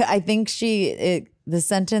 No, I think the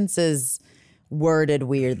sentence is worded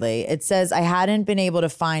weirdly. It says, I hadn't been able to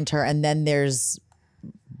find her. And then there's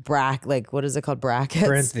what is it called?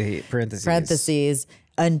 Brackets? Parentheses.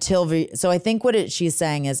 So I think what she's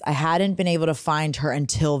saying is, I hadn't been able to find her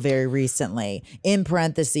until very recently, in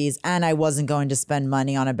parentheses, and I wasn't going to spend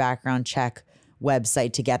money on a background check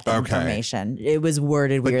website to get the information. It was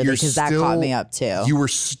worded weirdly because that caught me up too. You were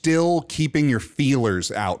still keeping your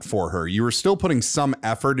feelers out for her. You were still putting some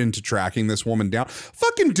effort into tracking this woman down.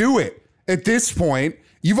 Fucking do it. At this point,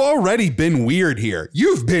 you've already been weird here.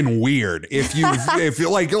 You've been weird. If you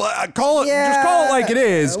like, just call it like it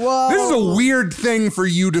is. Well, this is a weird thing for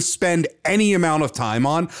you to spend any amount of time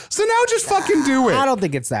on. So now just fucking do it. I don't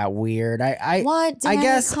think it's that weird. I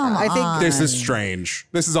think this is strange.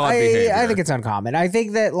 This is odd behavior. I think it's uncommon. I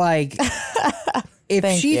think that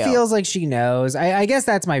If she feels like she knows, I guess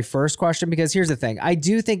that's my first question, because here's the thing. I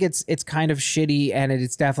do think it's kind of shitty, and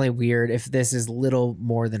it's definitely weird if this is little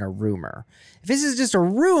more than a rumor. If this is just a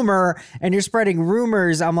rumor and you're spreading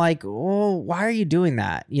rumors, I'm like, oh, why are you doing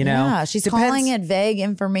that? You know? Yeah, she's calling it vague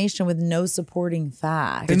information with no supporting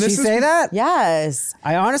facts. Did she say that? Yes.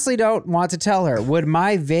 I honestly don't want to tell her. Would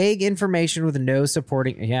my vague information with no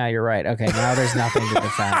supporting... Yeah, you're right. Okay, now there's nothing to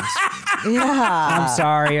defend. Yeah. I'm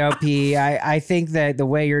sorry, OP. I think that the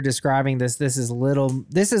way you're describing this is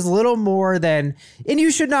little more than... And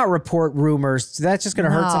you should not report rumors. That's just going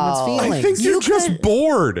to hurt someone's feelings. I think you're just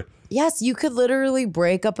bored. Yes, you could literally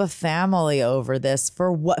break up a family over this. For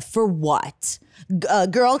what? For what?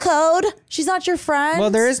 Girl code? She's not your friend? Well,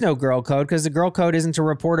 there is no girl code, because the girl code isn't to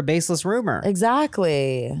report a baseless rumor.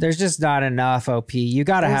 Exactly. There's just not enough, OP. You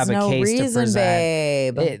got to have a case to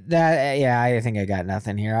present. Babe. I think I got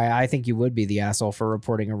nothing here. I think you would be the asshole for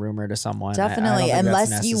reporting a rumor to someone. Definitely.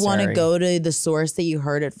 Unless you want to go to the source that you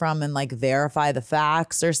heard it from and like verify the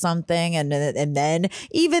facts or something. And then,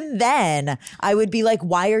 even then, I would be like,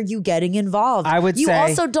 why are you getting involved? I would say. You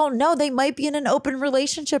also don't know. They might be in an open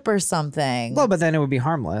relationship or something. Well, but then it would be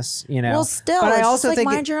harmless, you know. Well, still, but I it's also just think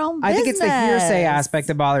mind your own business. I think it's the hearsay aspect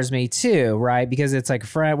that bothers me too, right? Because it's like,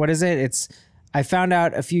 what is it? I found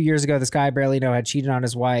out a few years ago this guy I barely know had cheated on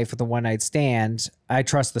his wife with a one-night stand. I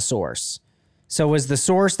trust the source. So was the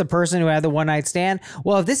source the person who had the one-night stand?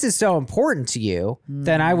 Well, if this is so important to you,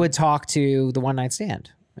 then I would talk to the one-night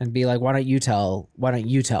stand and be like, why don't you tell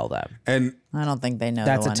them? And I don't think they know.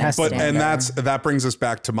 That's a test. But that brings us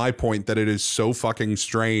back to my point that it is so fucking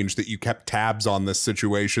strange that you kept tabs on this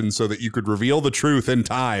situation so that you could reveal the truth in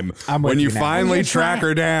time when you finally track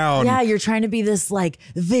her down. Yeah, you're trying to be this like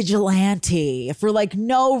vigilante for like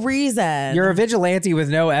no reason. You're a vigilante with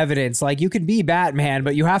no evidence. Like, you could be Batman,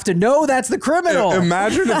 but you have to know that's the criminal.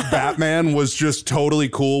 Imagine if Batman was just totally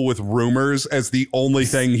cool with rumors as the only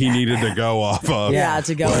thing he needed to go off of. Yeah,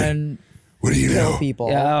 to go and what do you know? People.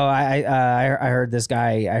 Yeah, I heard this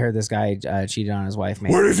guy. Cheated on his wife.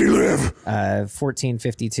 Man. Where does he live?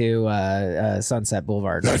 1452 Sunset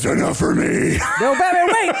Boulevard. That's enough for me. No, Batman,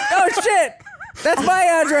 wait! Oh shit! That's my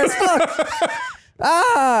address.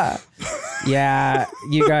 Fuck. Yeah,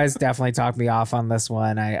 you guys definitely talked me off on this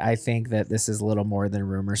one. I think that this is a little more than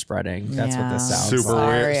rumor spreading. That's what this sounds super like.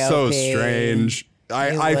 weird. So strange.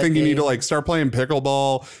 I think you need to like start playing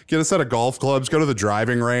pickleball, get a set of golf clubs, go to the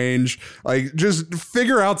driving range, like just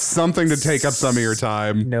figure out something to take up some of your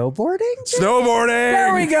time. Snowboarding?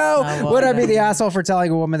 There we go. Would I be the asshole for telling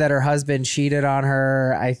a woman that her husband cheated on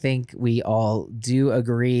her? I think we all do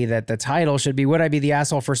agree that the title should be, would I be the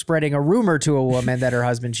asshole for spreading a rumor to a woman that her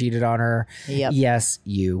husband cheated on her? Yep. Yes,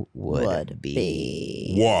 you would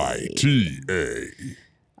be. YTA.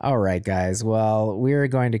 All right, guys. Well, we're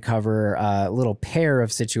going to cover a little pair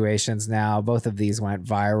of situations now. Both of these went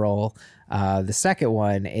viral. The second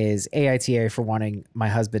one is AITA for wanting my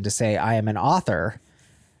husband to say I am an author.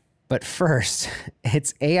 But first,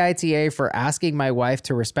 it's AITA for asking my wife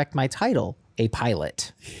to respect my title, a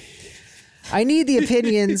pilot. I need the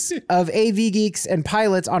opinions of AV geeks and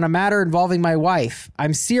pilots on a matter involving my wife.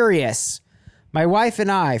 I'm serious. My wife and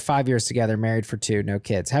I, 5 years together, married for 2, no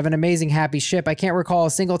kids, have an amazing, happy ship. I can't recall a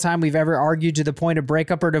single time we've ever argued to the point of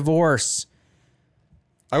breakup or divorce.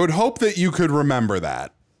 I would hope that you could remember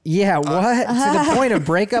that. Yeah, what? To the point of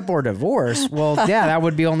breakup or divorce? Well, yeah, that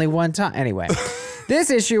would be only one time. Anyway. This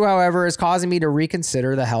issue, however, is causing me to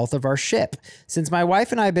reconsider the health of our ship. Since my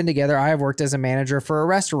wife and I have been together, I have worked as a manager for a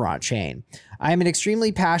restaurant chain. I am an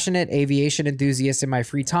extremely passionate aviation enthusiast in my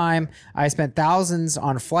free time. I spent thousands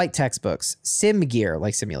on flight textbooks, sim gear,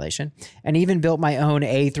 like simulation, and even built my own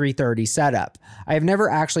A330 setup. I have never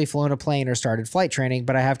actually flown a plane or started flight training,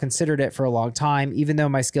 but I have considered it for a long time. Even though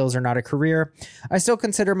my skills are not a career, I still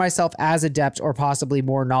consider myself as adept or possibly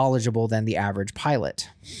more knowledgeable than the average pilot.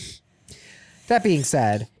 That being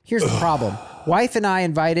said, here's the problem. Wife and I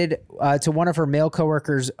invited to one of her male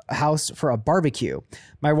coworkers' house for a barbecue.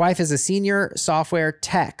 My wife is a senior software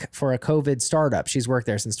tech for a COVID startup. She's worked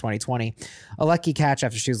there since 2020. A lucky catch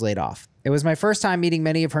after she was laid off. It was my first time meeting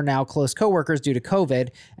many of her now close coworkers due to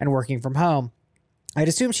COVID and working from home. I'd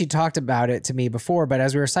assumed she talked about it to me before, but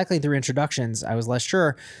as we were cycling through introductions, I was less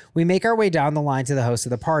sure. We make our way down the line to the host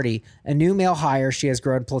of the party, a new male hire she has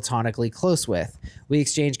grown platonically close with. We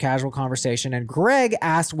exchange casual conversation, and Greg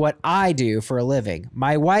asked what I do for a living.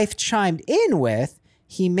 My wife chimed in with,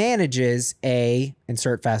 he manages a,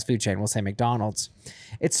 insert fast food chain, we'll say McDonald's.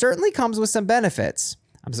 It certainly comes with some benefits.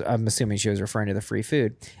 I'm assuming she was referring to the free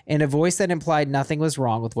food. In a voice that implied nothing was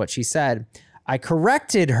wrong with what she said. I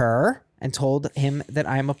corrected her and told him that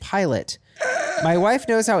I am a pilot. My wife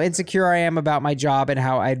knows how insecure I am about my job and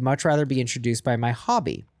how I'd much rather be introduced by my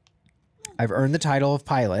hobby. I've earned the title of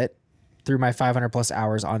pilot through my 500 plus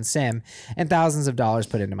hours on sim and thousands of dollars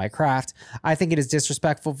put into my craft. I think it is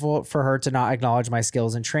disrespectful for her to not acknowledge my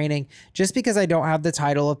skills and training. Just because I don't have the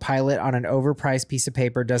title of pilot on an overpriced piece of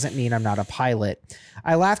paper doesn't mean I'm not a pilot.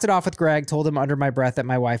 I laughed it off with Greg, told him under my breath that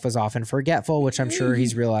my wife was often forgetful, which I'm sure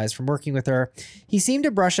he's realized from working with her. He seemed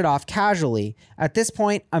to brush it off casually. At this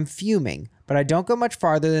point, I'm fuming, but I don't go much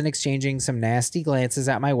farther than exchanging some nasty glances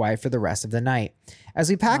at my wife for the rest of the night. As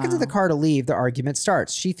we pack into the car to leave, the argument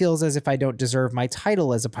starts. She feels as if I don't deserve my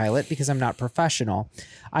title as a pilot because I'm not professional.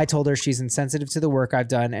 I told her she's insensitive to the work I've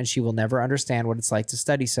done and she will never understand what it's like to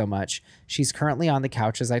study so much. She's currently on the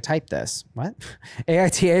couch as I type this. What?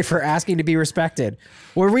 AITA for asking to be respected.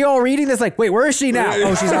 Were we all reading this like, wait, where is she now?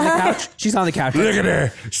 Oh, she's on the couch? She's on the couch. Look at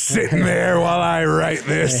her sitting there while I write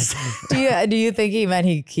this. Do you think he meant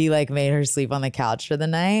he like made her sleep on the couch for the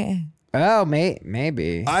night? Oh,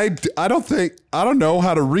 maybe. I don't know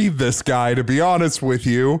how to read this guy, to be honest with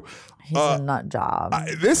you. He's a nut job.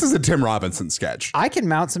 This is a Tim Robinson sketch. I can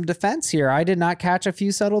mount some defense here. I did not catch a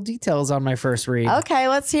few subtle details on my first read. Okay,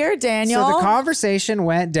 let's hear it, Daniel. So the conversation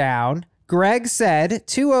went down. Greg said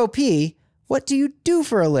to OP, "What do you do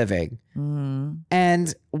for a living?"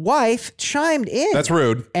 And wife chimed in. That's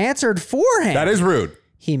rude. Answered for him. That is rude.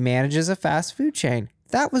 He manages a fast food chain.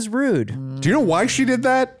 That was rude. Do you know why she did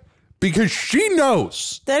that? Because she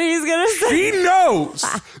knows that he's gonna say. She knows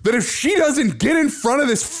that if she doesn't get in front of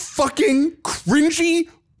this fucking cringy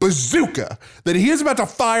bazooka that he is about to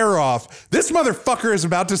fire off, this motherfucker is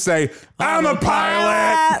about to say, I'm a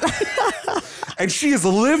pilot. And she has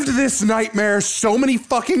lived this nightmare so many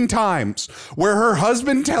fucking times where her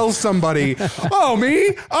husband tells somebody, oh,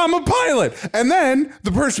 me, I'm a pilot. And then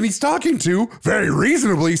the person he's talking to very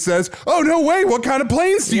reasonably says, oh, no way. What kind of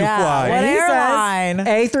planes do you fly? What airline?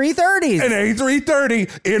 A330s. An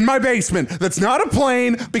A330 in my basement. That's not a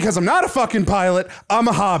plane because I'm not a fucking pilot. I'm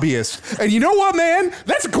a hobbyist. And you know what, man?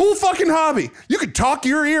 That's a cool fucking hobby. You could talk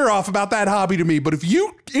your ear off about that hobby to me, but if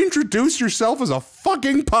you introduce yourself as a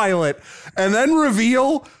fucking pilot and then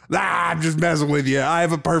reveal, I'm just messing with you. I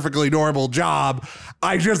have a perfectly normal job.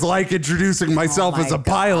 I just like introducing myself as a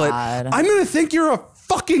pilot. I'm going to think you're a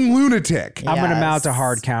fucking lunatic. Yes. I'm going to mount a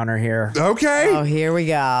hard counter here. Okay. Oh, here we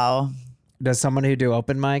go. Does someone who do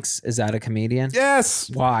open mics, is that a comedian? Yes.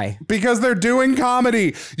 Why? Because they're doing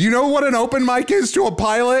comedy. You know what an open mic is to a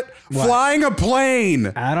pilot? What? Flying a plane.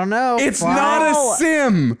 I don't know. It's not a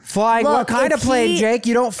sim. Flying what kind of plane, Jake?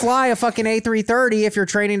 You don't fly a fucking A330 if you're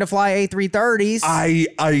training to fly A330s.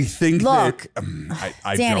 I think Look, that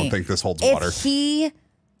I Danny, don't think this holds water. If he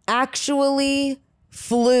actually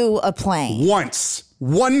flew a plane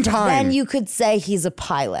one time, then you could say he's a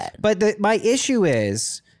pilot. But my issue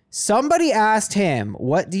is, somebody asked him,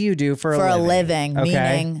 what do you do for a living? Okay.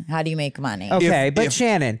 Meaning, how do you make money? Okay, but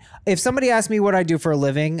Shannon, if somebody asks me what I do for a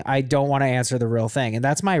living, I don't want to answer the real thing. And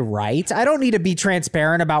that's my right. I don't need to be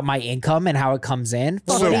transparent about my income and how it comes in.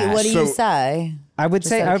 What do you say? I would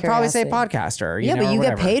probably say podcaster. Yeah, but you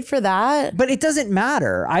get paid for that. But it doesn't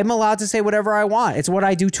matter. I'm allowed to say whatever I want. It's what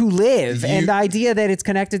I do to live. And the idea that it's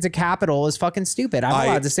connected to capital is fucking stupid. I'm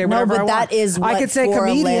allowed to say whatever I want. That is what I could say for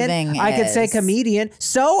comedian. a living I could say is. comedian.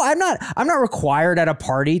 So I'm not required at a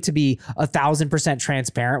party to be 1,000%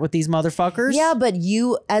 transparent with these motherfuckers. Yeah, but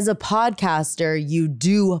you as a podcaster, you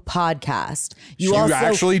do podcast. You also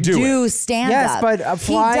actually do stand yes, up. But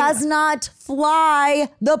he does not fly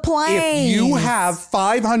the plane. If you have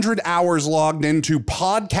 500 hours logged into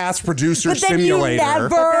Podcast Producer Simulator, you never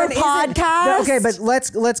podcast. Okay, but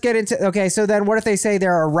let's get into. Okay, so then what if they say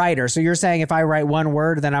they're a writer? So you're saying if I write one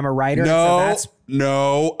word, then I'm a writer?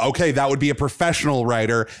 No. Okay, that would be a professional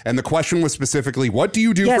writer. And the question was specifically, what do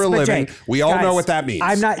you do for a living? Jake, we all know what that means.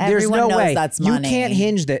 I'm not. There's Everyone no knows way that's you money. can't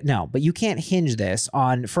hinge that. No, but you can't hinge this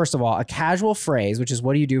on, first of all, a casual phrase, which is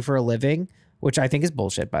what do you do for a living? Which I think is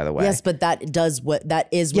bullshit, by the way. Yes, but that is what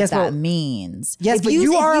that means. Yes, but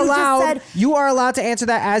you are allowed to answer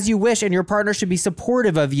that as you wish, and your partner should be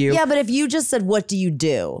supportive of you. Yeah, but if you just said, what do you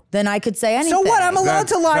do? Then I could say anything. So what? I'm allowed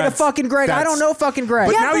to lie to fucking Greg. I don't know fucking Greg.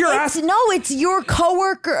 But yeah, now you're asking. No, it's your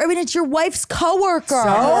coworker. I mean, it's your wife's coworker.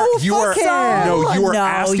 So you are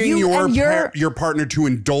asking your your partner to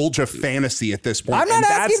indulge a fantasy at this point. I'm not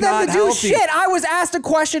asking them to do healthy. shit. I was asked a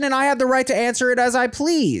question, and I have the right to answer it as I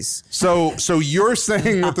please. So you're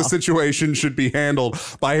saying that the situation should be handled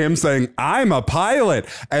by him saying, I'm a pilot,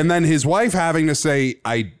 and then his wife having to say,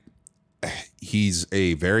 he's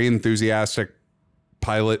a very enthusiastic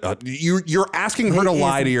pilot. You're asking her to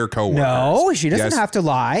lie to your coworkers. No, she doesn't have to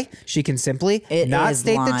lie. She can simply not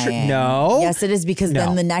state the truth. No. Yes, it is, because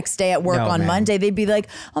then the next day at work on Monday, they'd be like,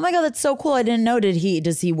 oh my God, that's so cool. I didn't know.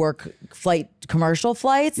 Does he work commercial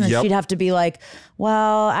flights? And she'd have to be like,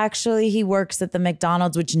 well, actually he works at the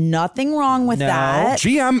McDonald's, which nothing wrong with that.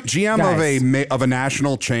 GM of a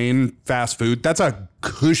national chain fast food. That's a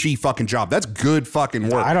cushy fucking job. That's good fucking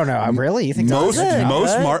work. I don't know. Really? You think most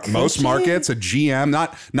markets, a GM,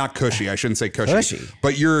 not cushy. I shouldn't say cushy.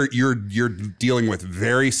 But you're dealing with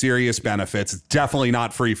very serious benefits. Definitely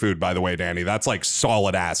not free food, by the way, Danny. That's like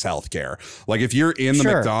solid ass healthcare. Like if you're in the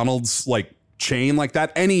McDonald's chain like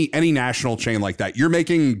that, any national chain like that, you're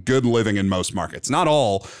making good living in most markets. Not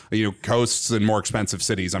all, coasts and more expensive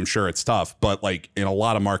cities, I'm sure it's tough, but like in a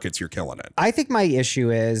lot of markets, you're killing it. I think my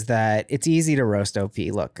issue is that it's easy to roast OP.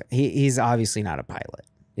 Look, he's obviously not a pilot.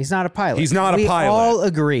 He's not a pilot. He's not a pilot. We all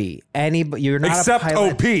agree. You're not except a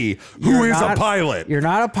pilot. OP, who is a pilot. You're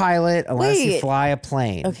not a pilot unless you fly a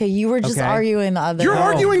plane. Okay, you were just arguing the other. You're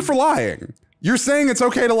arguing for lying. You're saying it's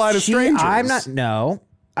okay to lie to strangers. I'm not. No.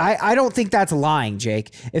 I don't think that's lying,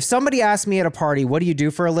 Jake. If somebody asks me at a party, what do you do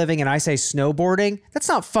for a living? And I say snowboarding, that's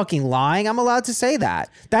not fucking lying. I'm allowed to say that.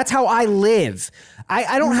 That's how I live.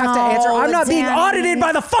 I don't have to answer. I'm not being audited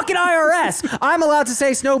by the fucking IRS. I'm allowed to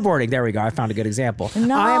say snowboarding. There we go. I found a good example.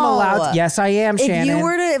 No. I am allowed. Yes, I am, Shannon.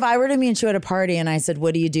 If I were to meet you at a party and I said,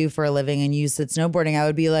 what do you do for a living? And you said snowboarding, I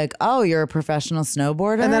would be like, oh, you're a professional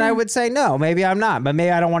snowboarder? And then I would say, no, maybe I'm not. But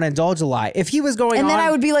maybe I don't want to indulge a lie. If he was going and then I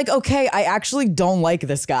would be like, okay, I actually don't like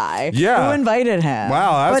this guy. Yeah. Who invited him?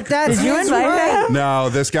 Wow. Did you invite him? No,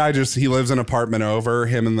 this guy he lives in an apartment over.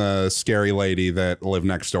 Him and the scary lady that lived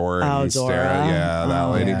next door. And Dora. Yeah, that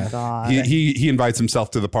lady. Yeah. God. He invites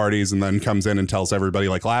himself to the parties and then comes in and tells everybody,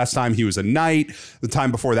 like, last time he was a knight, the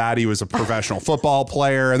time before that he was a professional football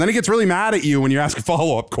player, and then he gets really mad at you when you ask a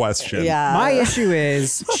follow-up question. Yeah. My issue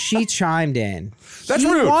is she chimed in. That's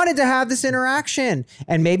rude. He wanted to have this interaction,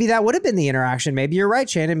 and maybe that would have been the interaction. Maybe you're right,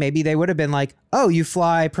 Shannon. Maybe they would have been like, oh, you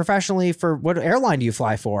fly professionally for what airline do you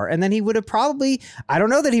fly for? And then he would have probably, I don't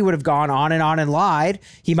know that he would have gone on and lied.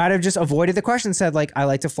 He might have just avoided the question, said like, I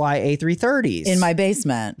like to fly A330s. In my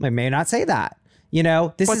basement. I may not say that.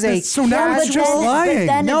 This is a so now it's just lying.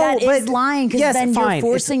 But that is lying, because then you're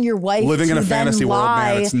forcing your wife living to in a fantasy world,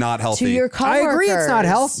 man. It's not healthy. To your coworkers. I agree, it's not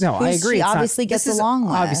healthy. No, I agree. She obviously gets along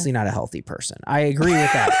with. Obviously not a healthy person. I agree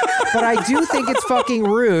with that. But I do think it's fucking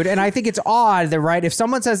rude, and I think it's odd that if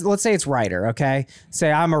someone says, let's say it's writer, okay?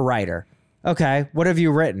 Say I'm a writer. Okay, what have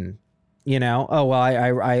you written? Oh, well,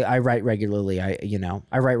 I write regularly. I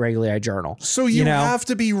write regularly. I journal. So you have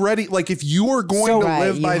to be ready. Like if you are going to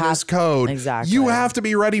live by this code, you have to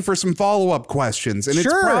be ready for some follow-up questions. And it's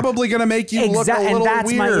probably going to make you look a little weird. And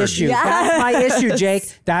that's my issue. Yes. That's my issue,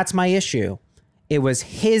 Jake. That's my issue. It was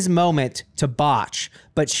his moment to botch,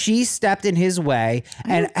 but she stepped in his way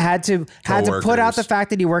and had to put out the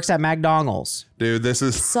fact that he works at McDonald's. Dude, this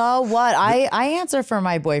is... So what? I answer for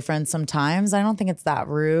my boyfriend sometimes. I don't think it's that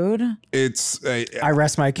rude. I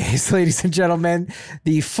rest my case, ladies and gentlemen.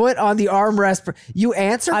 The foot on the armrest. You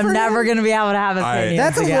answer for I'm never going to be able to have opinions.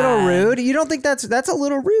 That's a little rude. You don't think that's a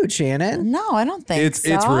little rude, Shannon? No, I don't think so.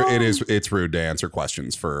 It's rude to answer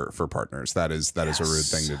questions for partners. That is a rude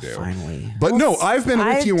thing to do. Finally. But no, I've been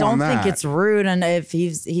with you on that. I don't think it's rude. And if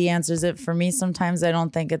he answers it for me, sometimes I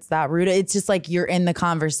don't think it's that rude. It's just like you're in the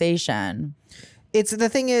conversation. The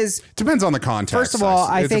thing is, depends on the context. First of all,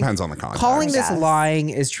 I think depends on the context. Calling this lying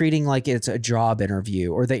is treating like it's a job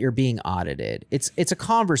interview or that you're being audited. It's a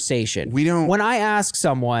conversation. When I ask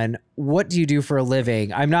someone, what do you do for a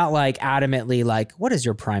living? I'm not like adamantly like, what is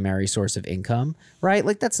your primary source of income? Right?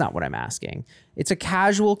 Like that's not what I'm asking. It's a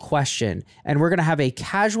casual question, and we're gonna have a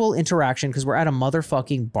casual interaction because we're at a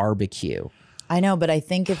motherfucking barbecue. I know, but I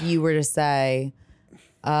think if you were to say,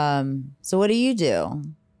 so what do you do?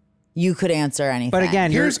 You could answer anything. But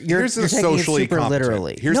again, you're taking socially it super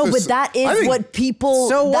literally. But that is what people...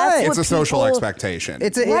 So what? It's a social expectation. I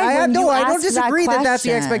don't disagree that that's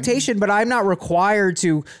the expectation, but I'm not required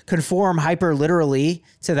to conform hyper literally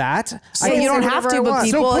to that. So you don't have to, but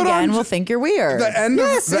people will think you're weird. The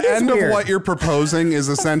end of what you're proposing is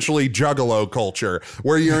essentially juggalo culture,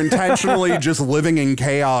 where you're intentionally just living in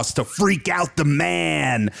chaos to freak out the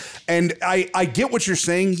man. And I get what you're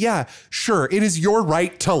saying. Yeah, sure. It is your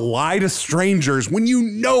right to lie to strangers when you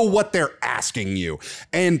know what they're asking you.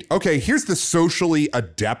 And okay, here's the socially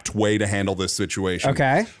adept way to handle this situation.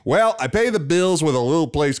 Okay. Well, I pay the bills with a little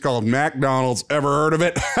place called McDonald's. Ever heard of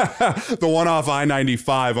it? The one off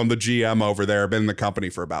I-95. I'm the GM over there. I've been in the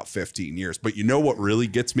company for about 15 years. But you know what really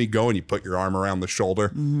gets me going? You put your arm around the shoulder.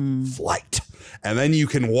 Flight. and then you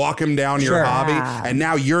can walk him down your hobby, and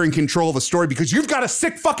now you're in control of the story because you've got a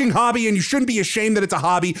sick fucking hobby and you shouldn't be ashamed that it's a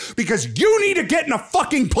hobby because you need to get in a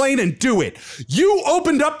fucking plane and do it. You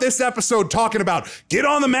opened up this episode talking about get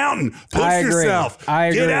on the mountain, push yourself,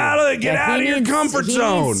 get out of your comfort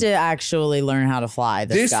zone. He needs to actually learn how to fly.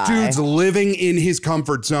 This guy. Dude's living in his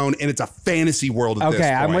comfort zone, and it's a fantasy world at this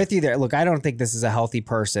point. I'm with you there. Look, I don't think this is a healthy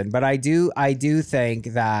person, but I do think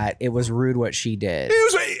that it was rude what she did.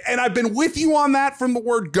 And I've been with you on that from the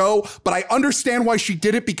word go, but I understand why she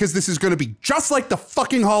did it because this is going to be just like the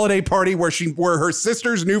fucking holiday party where her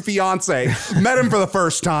sister's new fiance met him for the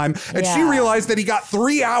first time, and she realized that he got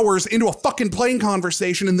 3 hours into a fucking plane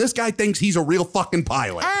conversation, and this guy thinks he's a real fucking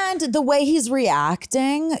pilot. And the way he's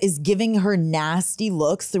reacting is giving her nasty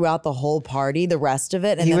looks throughout the whole party, the rest of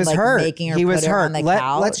it, and then making her put her on the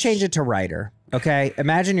couch. Let's change it to writer. Okay,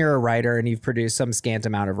 imagine you're a writer and you've produced some scant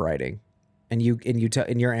amount of writing, and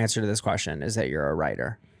your answer to this question is that you're a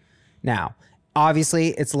writer. Now, obviously,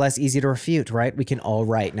 it's less easy to refute, right? We can all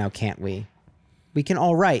write now, can't we? We can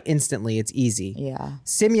all write instantly. It's easy. Yeah.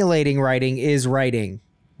 Simulating writing is writing,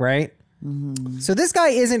 right? Mm-hmm. So this guy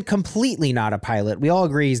isn't completely not a pilot. We all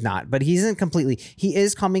agree he's not, but he isn't completely. He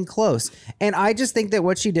is coming close. And I just think that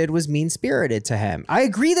what she did was mean-spirited to him. I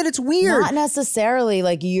agree that it's weird. Not necessarily.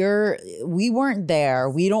 Like we weren't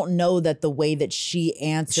there. We don't know that the way that she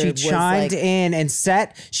answered she chimed in and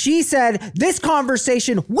she said, this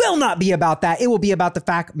conversation will not be about that. It will be about the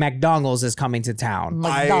fact McDonald's is coming to town.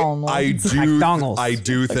 I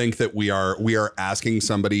do think that we are asking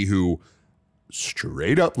somebody who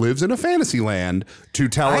straight up lives in a fantasy land to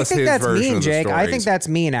tell us his version of the stories. I think that's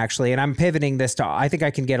mean, actually. And I'm pivoting this to, I think I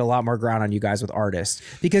can get a lot more ground on you guys with artists.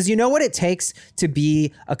 Because you know what it takes to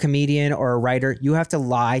be a comedian or a writer? You have to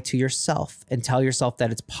lie to yourself and tell yourself that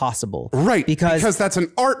it's possible. Right. Because that's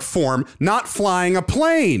an art form, not flying a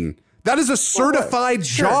plane. That is a certified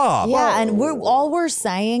job. Yeah, and all we're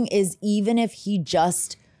saying is even if he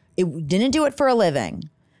didn't do it for a living,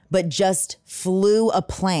 but just flew a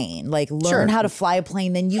plane, like learn how to fly a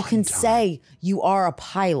plane, then you can say you are a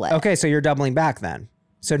pilot. Okay, so you're doubling back then.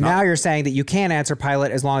 So now you're saying that you can't answer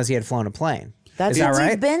pilot as long as he had flown a plane. That's what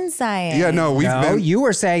you've been saying. Yeah, no, you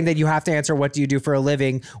were saying that you have to answer what do you do for a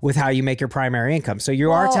living with how you make your primary income. So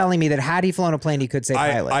you are telling me that had he flown a plane, he could say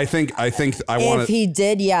pilot. I think if he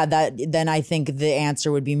did, then I think the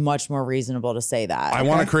answer would be much more reasonable to say that. I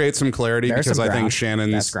want to create some clarity because I think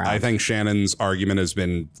Shannon's argument has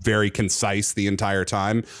been very concise the entire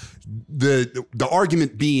time. The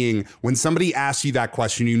argument being when somebody asks you that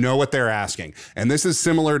question, you know what they're asking. And this is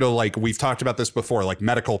similar to, like, we've talked about this before, like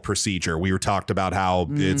medical procedure. We were talked about how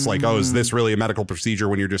it's like, oh, is this really a medical procedure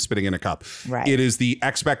when you're just spitting in a cup? Right. It is the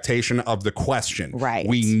expectation of the question. Right.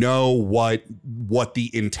 We know what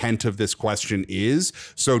the intent of this question is.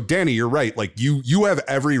 So Danny, you're right. Like you have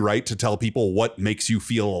every right to tell people what makes you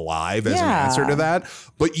feel alive as an answer to that.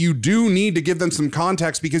 But you do need to give them some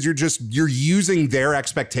context because you're using their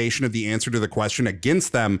expectation of the answer to the question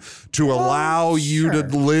against them to allow you to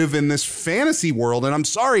live in this fantasy world. And I'm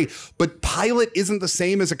sorry, but pilot isn't the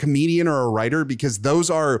same as a comedian or a writer because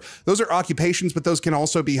those are occupations, but those can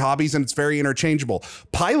also be hobbies, and it's very interchangeable.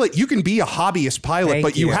 Pilot, you can be a hobbyist pilot,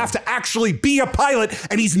 but you have to actually be a pilot,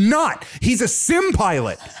 and he's not. He's a sim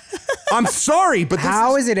pilot. I'm sorry, but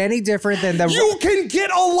how is it any different than you can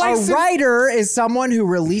get a license? A writer is someone who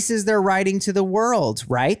releases their writing to the world,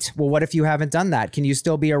 right? Well, what if you haven't done that? Can you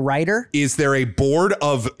still be a writer? Is there a board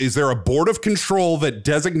of control that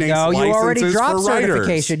designates licenses for writers? No, you already dropped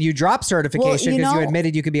certification. You dropped certification because you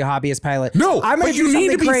admitted you could be a hobbyist pilot. No, but you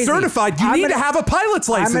need to be certified. You need to have a pilot's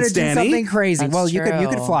license, I'm Danny. Do something crazy. Well, you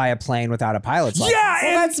could fly a plane without a pilot's license.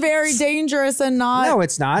 Yeah, that's very dangerous and not. No,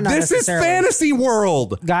 it's not. This is fantasy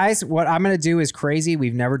world, guys. What I'm going to do is crazy.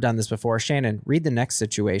 We've never done this before. Shannon, read the next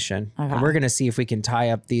situation. Okay. And we're going to see if we can tie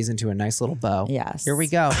up these into a nice little bow. Yes. Here we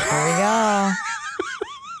go. Here we go.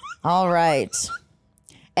 All right.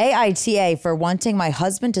 AITA for wanting my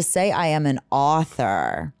husband to say I am an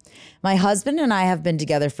author. My husband and I have been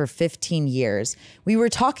together for 15 years. We were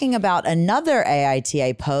talking about another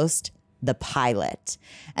AITA post, the pilot.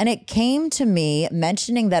 And it came to me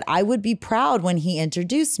mentioning that I would be proud when he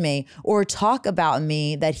introduced me or talk about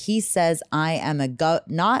me that he says I am a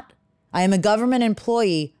government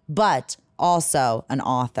employee, but also an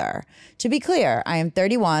author. To be clear, I am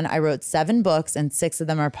 31. I wrote 7 books and 6 of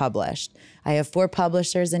them are published. I have 4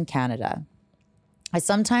 publishers in Canada. I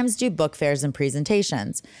sometimes do book fairs and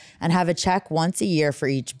presentations and have a check once a year for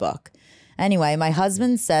each book. Anyway, my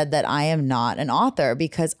husband said that I am not an author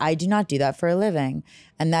because I do not do that for a living,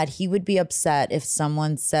 and that he would be upset if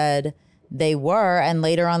someone said they were and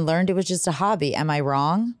later on learned it was just a hobby. Am I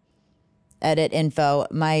wrong? edit info.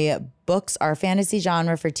 My books are fantasy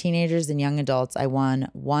genre for teenagers and young adults. I won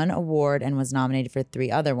 1 award and was nominated for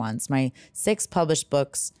 3 other ones. My 6 published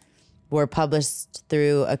books were published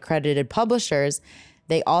through accredited publishers.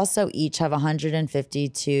 They also each have 150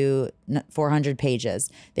 to 400 pages.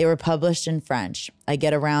 They were published in French. I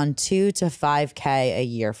get around 2 to 5K a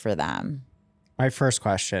year for them. My first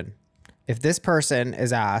question, if this person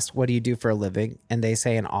is asked, what do you do for a living? And they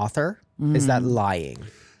say an author, is that lying?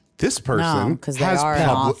 This person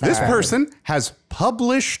has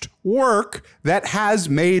published work that has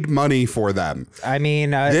made money for them. I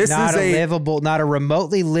mean, not a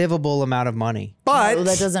remotely livable amount of money. But well,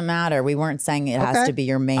 that doesn't matter. We weren't saying it has to be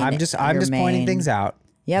your main. I'm just pointing things out.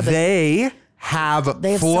 Yeah, but they have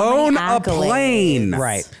flown a plane.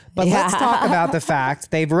 Right. But let's talk about the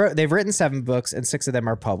fact they've written 7 books and 6 of them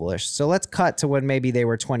are published. So let's cut to when maybe they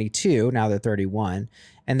were 22, now they're 31,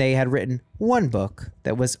 and they had written 1 book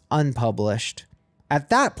that was unpublished. At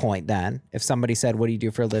that point, then, if somebody said, what do you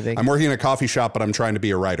do for a living? I'm working in a coffee shop, but I'm trying to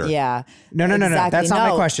be a writer. Yeah. No. That's not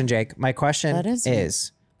my question, Jake. My question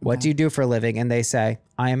is, what do you do for a living? And they say,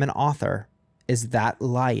 I am an author. Is that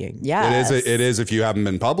lying? Yeah. It is if you haven't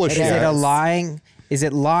been published yet. Is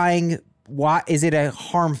it lying? Why is it a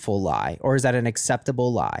harmful lie, or is that an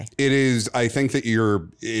acceptable lie? It is. I think that you're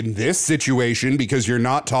in this situation because you're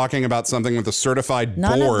not talking about something with a certified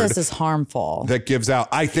board. None of this is harmful. That gives out.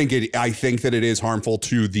 I think that it is harmful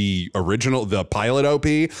to the pilot OP.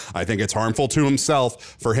 I think it's harmful to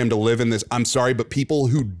himself for him to live in this. I'm sorry, but people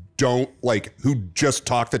who just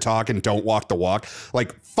talk the talk and don't walk the walk,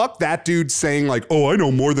 like, fuck that dude saying like, oh, I know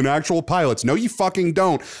more than actual pilots. No, you fucking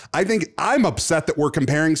don't. I think I'm upset that we're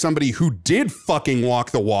comparing somebody who did fucking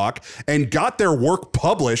walk the walk and got their work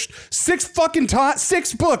published. 6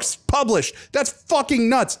 books published. That's fucking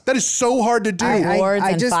nuts. That is so hard to do.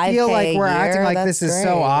 I just feel like we're acting like this is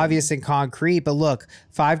so obvious and concrete, but look,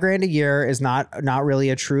 $5,000 a year is not really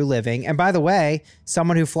a true living. And by the way,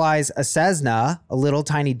 someone who flies a Cessna, a little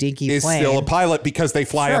tiny dinky is plane, still a pilot because they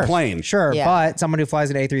fly a plane. Sure, yeah. But someone who flies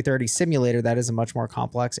an A330 simulator, that is a much more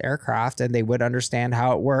complex aircraft, and they would understand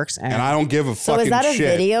how it works. And I don't give a fucking shit. So is that a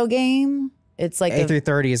video game? It's like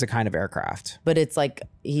A330 is a kind of aircraft, but it's like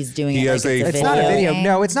he's doing it. It's not a video.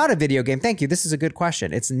 No, it's not a video game. Thank you. This is a good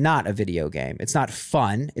question. It's not a video game. It's not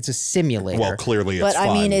fun. It's a simulator. Well, clearly it's fun.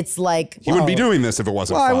 But I mean, it's like he wouldn't be doing this if it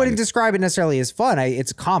wasn't fun. I wouldn't describe it necessarily as fun.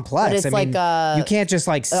 It's complex. But it's you can't just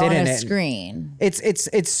like sit in a screen.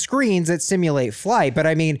 It's screens that simulate flight. But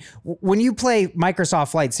I mean, when you play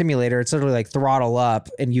Microsoft Flight Simulator, it's literally like throttle up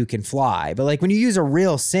and you can fly. But like when you use a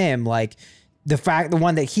real sim, like the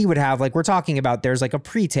one that he would have, like we're talking about, there's like a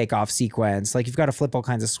pre-takeoff sequence. Like you've got to flip all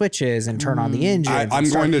kinds of switches and turn on the engine. I'm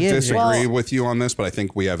going to disagree with you on this, but I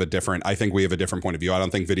think we have a different point of view. I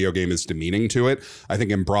don't think video game is demeaning to it. I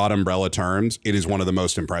think in broad umbrella terms, it is one of the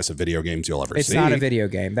most impressive video games you'll ever see. It's not a video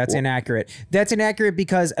game. That's inaccurate. That's inaccurate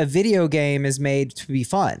because a video game is made to be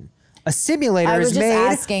fun. A simulator is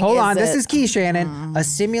made. Hold on, this is key, Shannon. A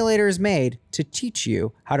simulator is made to teach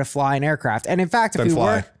you how to fly an aircraft. And in fact, if we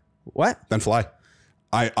were what? Then fly.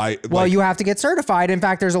 Well, you have to get certified. In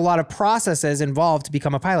fact, there's a lot of processes involved to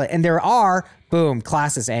become a pilot. And there are,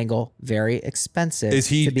 classes angle, very expensive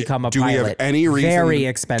to become a pilot. Do we have any reason? Very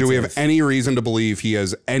expensive. Do we have any reason to believe he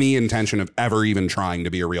has any intention of ever even trying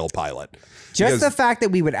to be a real pilot? Just the fact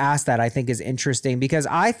that we would ask that, I think, is interesting because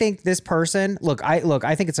I think this person,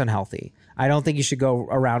 I think it's unhealthy. I don't think you should go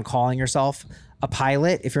around calling yourself a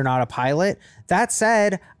pilot if you're not a pilot. That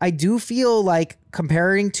said, I do feel like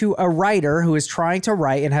comparing to a writer who is trying to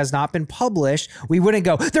write and has not been published, we wouldn't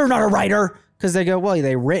go, they're not a writer. Because they go, well,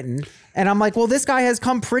 they written. And I'm like, well, this guy has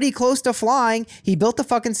come pretty close to flying. He built the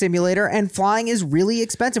fucking simulator and flying is really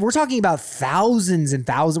expensive. We're talking about thousands and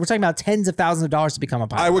thousands. We're talking about tens of thousands of dollars to become a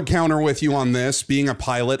pilot. I would counter with you on this. Being a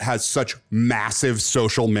pilot has such massive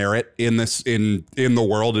social merit in the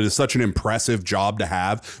world. It is such an impressive job to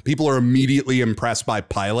have. People are immediately impressed by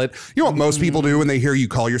pilot. You know what most people do when they hear you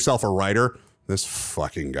call yourself a writer? This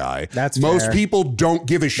fucking guy. That's most fair. people don't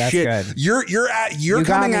give a shit. Good. You're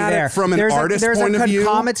coming at it from an artist point of view.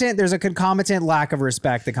 There's a concomitant lack of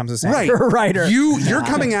respect that comes with saying you're a writer. You're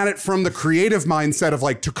coming at it from the creative mindset of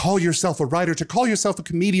like, to call yourself a writer, to call yourself a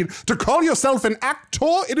comedian, to call yourself an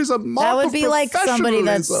actor. It is a mark that would of be like somebody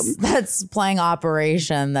professionalism. that's playing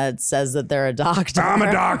Operation that says that they're a doctor. I'm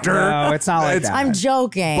a doctor. No, it's not like that. I'm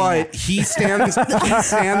joking. But he stands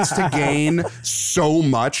to gain so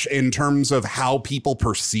much in terms of how people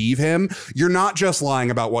perceive him, you're not just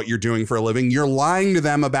lying about what you're doing for a living. You're lying to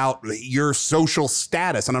them about your social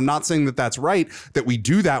status. And I'm not saying that that's right, that we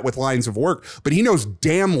do that with lines of work, but he knows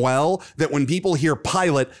damn well that when people hear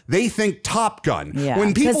pilot, they think Top Gun. Yeah.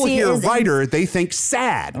 When people hear writer, they think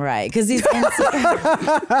sad. Right. Because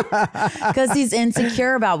he's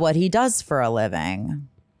insecure about what he does for a living.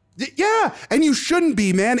 Yeah, and you shouldn't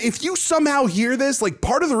be, man. If you somehow hear this, like,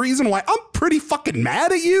 part of the reason why I'm pretty fucking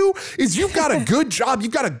mad at you is you've got a good job,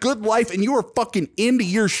 you've got a good life, and you are fucking into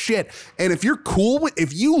your shit. And if you're cool with,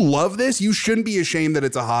 if you love this, you shouldn't be ashamed that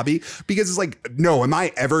it's a hobby, because it's like, no, am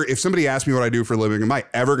I ever, if somebody asks me what I do for a living, am I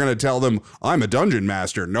ever going to tell them I'm a dungeon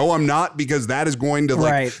master? No, I'm not, because that is going to,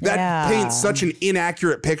 like, that paints such an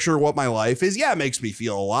inaccurate picture of what my life is. Yeah, it makes me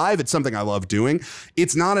feel alive. It's something I love doing.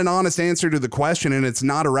 It's not an honest answer to the question, and it's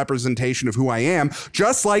not a representation of who I am,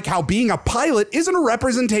 just like how being a pilot isn't a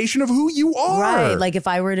representation of who you are. Right. Like if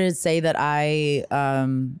I were to say that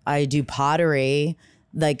I do pottery,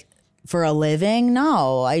 like, for a living,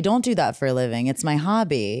 no, I don't do that for a living. It's my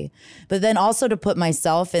hobby. But then also to put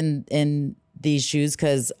myself in these shoes,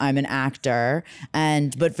 because I'm an actor,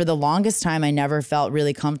 but for the longest time I never felt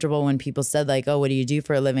really comfortable when people said, like, oh, what do you do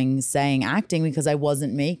for a living, saying acting, because I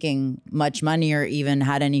wasn't making much money or even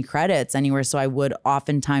had any credits anywhere. So I would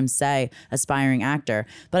oftentimes say aspiring actor.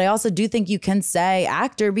 But I also do think you can say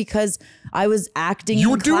actor, because I was acting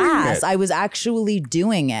in class. I was actually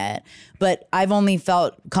doing it. But I've only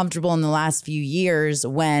felt comfortable in the last few years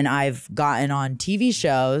when I've gotten on TV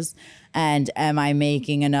shows. And am I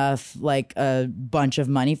making enough, like, a bunch of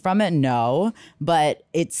money from it? No, but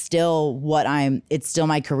it's still it's still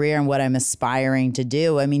my career and what I'm aspiring to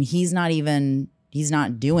do. I mean, he's not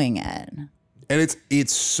doing it. And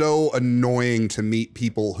it's so annoying to meet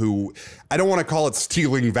people who, I don't want to call it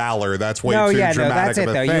stealing valor. That's way too dramatic that's it, of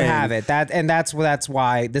a though. thing. You have it. That's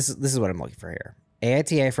why this is what I'm looking for here.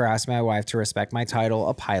 AITA for asking my wife to respect my title,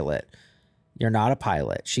 a pilot. You're not a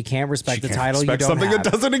pilot. She can't respect the title you don't have. Something that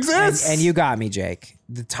doesn't exist. And you got me, Jake.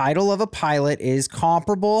 The title of a pilot is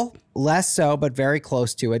comparable, less so, but very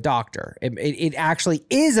close to a doctor. It actually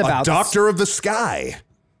is about a doctor of the sky.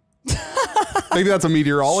 Maybe that's a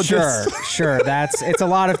meteorologist. Sure. It's a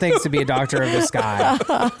lot of things to be a doctor of the sky.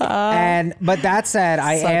 But that said,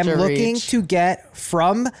 I am looking to get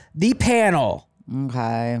from the panel.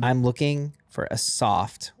 Okay. I'm looking for a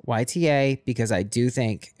soft YTA, because I do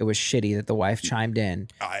think it was shitty that the wife chimed in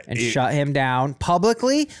and shut him down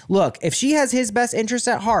publicly. Look, if she has his best interests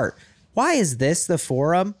at heart, why is this the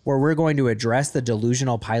forum where we're going to address the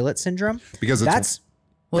delusional pilot syndrome? Because that's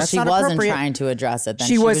she wasn't trying to address it then.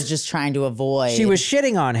 She was just trying to avoid. She was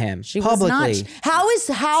shitting on him publicly. How is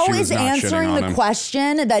answering the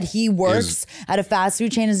question that he works at a fast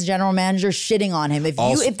food chain as a general manager shitting on him?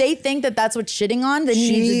 If they think that that's what's shitting on, then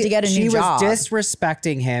he needs to get a new job. She was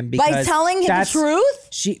disrespecting him by telling him the truth?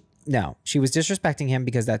 She was disrespecting him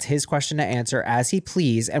because that's his question to answer as he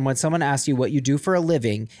please. And when someone asks you what you do for a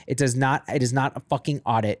living, it is not a fucking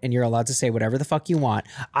audit, and you're allowed to say whatever the fuck you want.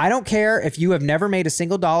 I don't care if you have never made a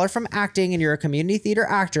single dollar from acting and you're a community theater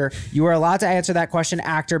actor. You are allowed to answer that question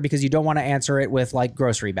actor, because you don't want to answer it with, like,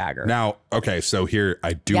 grocery bagger. Now, okay, so here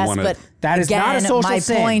I do want to. That is not a social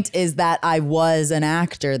sin. My point is that I was an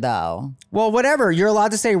actor, though. Well, whatever. You're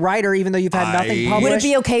allowed to say writer, even though you've had nothing published. Would it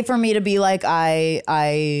be okay for me to be like,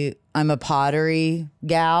 I'm a pottery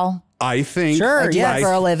gal? I think. Sure, I do that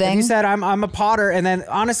for a living. If you said I'm a potter, and then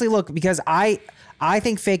honestly, look, because I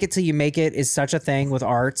think fake it till you make it is such a thing with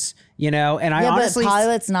arts, and I honestly. But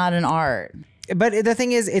pilot's not an art. But the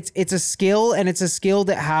thing is, it's a skill, and it's a skill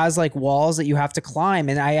that has, like, walls that you have to climb.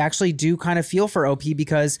 And I actually do kind of feel for OP,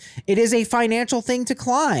 because it is a financial thing to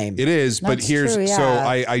climb. It is, but here's true, so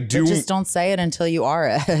I do. But just don't say it until you are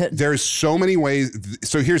it. There's so many ways.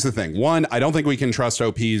 So here's the thing. One, I don't think we can trust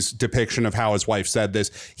OP's depiction of how his wife said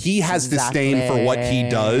this. He has disdain for what he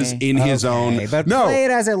does in his own. But play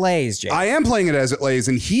it as it lays, Jake. I am playing it as it lays,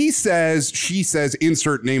 and she says,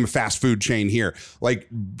 insert name of fast food chain here. Like,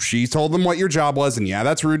 she told them what your job was, and yeah,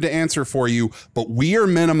 that's rude to answer for you, but we are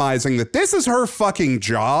minimizing that this is her fucking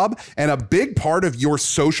job, and a big part of your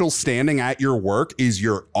social standing at your work is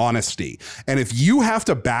your honesty. And if you have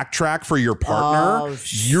to backtrack for your partner,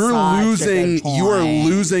 you are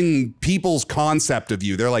losing people's concept of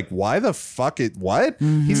you. They're like, why the fuck what?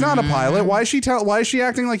 He's not a pilot. Why is she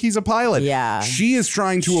acting like he's a pilot? Yeah. She is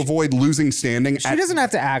trying to avoid losing standing. She doesn't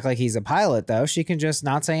have to act like he's a pilot, though. She can just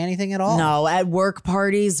not say anything at all. No, at work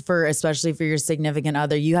parties, especially for your significant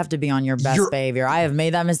other, you have to be on your best behavior. I have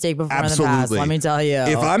made that mistake before in the past, let me tell you.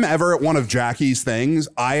 If I'm ever at one of Jackie's things,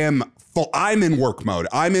 I am I'm in work mode.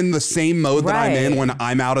 I'm in the same mode that I'm in when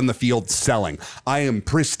I'm out in the field selling. I am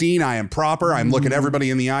pristine. I am proper. I'm looking everybody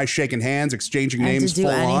in the eye, shaking hands, exchanging names full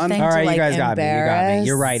on. All right, you guys got me. You got me.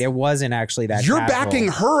 You're right. It wasn't actually that You're casual. backing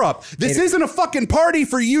her up. This isn't a fucking party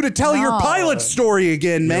for you to tell your pilot story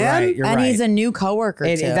again, man. You're right. He's a new coworker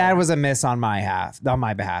too. That was a miss on my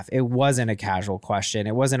behalf. It wasn't a casual question.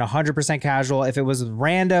 It wasn't 100% casual. If it was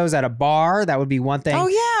randos at a bar, that would be one thing. Oh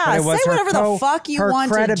yeah, but it was say whatever the fuck you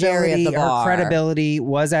want to Jerry at the bar. Her credibility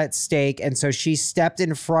was at stake, and so she stepped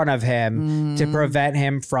in front of him to prevent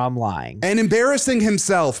him from lying. And embarrassing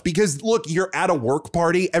himself, because look, you're at a work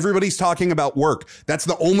party. Everybody's talking about work. That's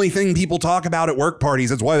the only thing people talk about at work parties.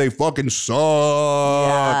 That's why they fucking suck.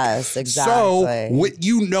 Yes, exactly. So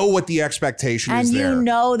you know what the expectation is there. And you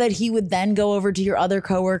know that he would then go over to your other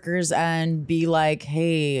coworkers and be like,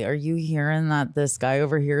 hey, are you hearing that this guy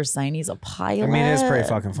over here is saying he's a pilot? I mean, it is pretty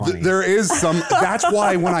fucking funny. There is some, that's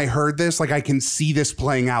why when I heard this, like I can see this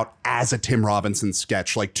playing out as a Tim Robinson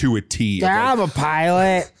sketch, like to a T. I'm a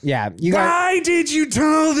pilot. Yeah. Why did you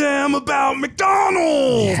tell them about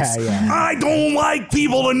McDonald's? Yeah. I don't like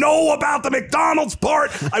people to know about the McDonald's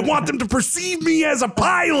part. I want them to perceive me as a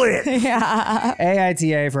pilot. Yeah.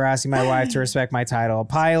 AITA for asking my wife to respect my title,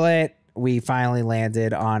 pilot. We finally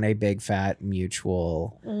landed on a big fat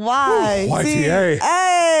mutual. Why? YTA.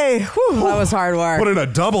 Hey, that was hard work. Put in a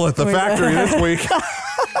double at the factory this week.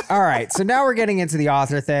 All right, so now we're getting into the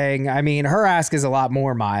author thing. I mean, her ask is a lot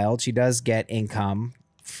more mild. She does get income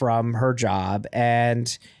from her job,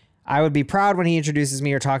 and I would be proud when he introduces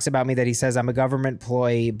me or talks about me that he says I'm a government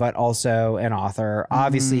employee, but also an author.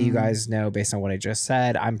 Obviously, you guys know based on what I just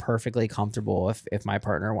said, I'm perfectly comfortable if my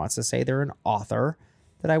partner wants to say they're an author,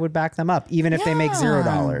 that I would back them up, even if they make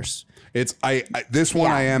 $0. It's this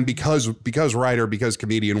one I am because writer, because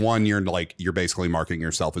comedian. One, you're basically marketing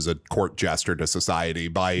yourself as a court jester to society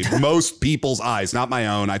by most people's eyes, not my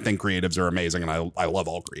own. I think creatives are amazing, and I love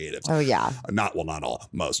all creatives. Oh yeah, not all,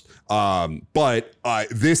 most. But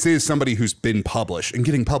this is somebody who's been published, and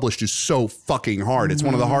getting published is so fucking hard. It's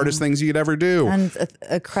one of the hardest things you could ever do. And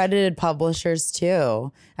accredited publishers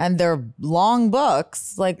too, and they're long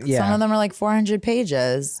books. Like some of them are like 400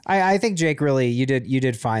 pages. I think Jake, really, you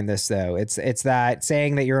did find this though. It's that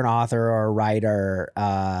saying that you're an author or a writer.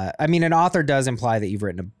 I mean, an author does imply that you've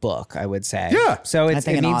written a book, I would say. Yeah. So it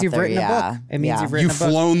means you've written a book. It means you've written a book.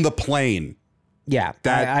 You've flown the plane. Yeah,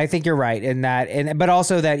 I think you're right in that, but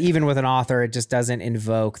also that even with an author, it just doesn't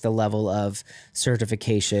invoke the level of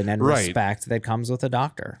certification and respect that comes with a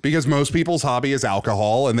doctor. Because most people's hobby is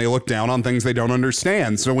alcohol, and they look down on things they don't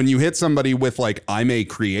understand. So when you hit somebody with like, I'm a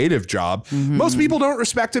creative job, most people don't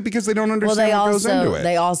respect it because they don't understand what goes into it.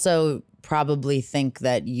 They also probably think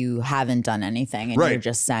that you haven't done anything, and you're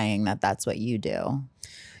just saying that that's what you do.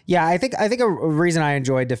 Yeah, I think a reason I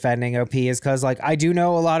enjoy defending OP is because like I do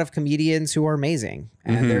know a lot of comedians who are amazing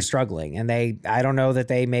and they're struggling, and I don't know that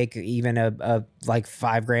they make even a like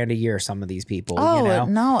 $5,000 a year. Some of these people, you know,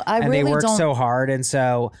 no, and they work so hard, and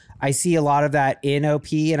so I see a lot of that in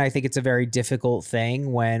OP, and I think it's a very difficult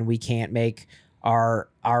thing when we can't make our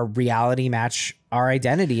reality match our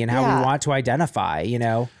identity and how we want to identify. You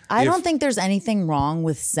know, I don't think there's anything wrong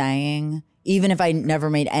with saying, even if I never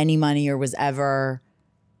made any money or was ever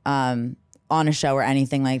on a show or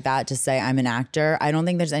anything like that, to say I'm an actor. I don't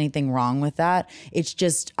think there's anything wrong with that. It's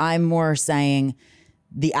just, I'm more saying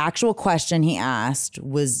the actual question he asked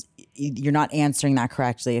was, you're not answering that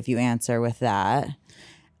correctly if you answer with that,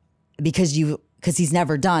 because he's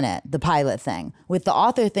never done it. The pilot thing with the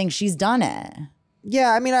author thing, she's done it.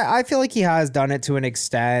 Yeah. I mean, I feel like he has done it to an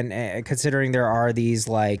extent, considering there are these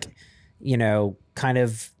like, you know, kind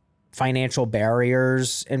of financial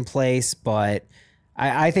barriers in place, but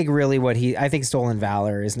I think really I think stolen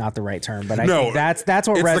valor is not the right term, but I think that's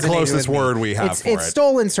what resonates. It's the closest word we have for it. It's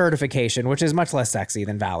stolen certification, which is much less sexy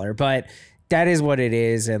than valor, but that is what it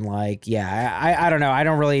is. And like, yeah, I don't know. I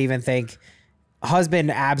don't really even think husband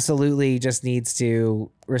absolutely just needs to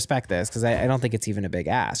respect this, because I don't think it's even a big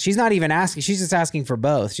ask. She's not even asking. She's just asking for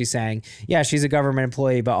both. She's saying, yeah, she's a government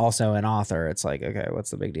employee, but also an author. It's like, okay, what's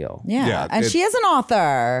the big deal? Yeah. And she is an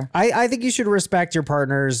author. I think you should respect your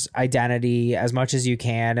partner's identity as much as you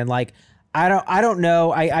can. And like, I don't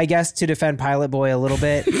know. I guess to defend Pilot Boy a little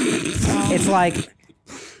bit, it's like,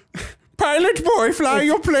 Pilot Boy, fly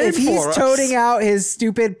your plane for us. If he's toting out his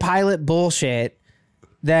stupid pilot bullshit,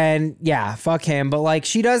 then yeah, fuck him. But like,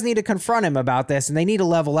 she does need to confront him about this, and they need to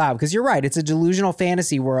level out, because you're right, it's a delusional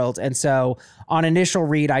fantasy world. And so on initial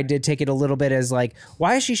read, I did take it a little bit as like,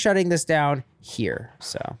 why is she shutting this down here?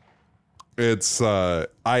 So it's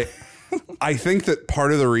I think that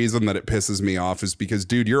part of the reason that it pisses me off is because,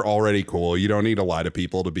 dude, you're already cool. You don't need to lie to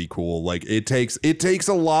people to be cool. Like it takes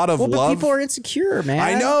a lot of love. But people are insecure, man.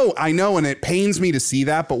 I know. And it pains me to see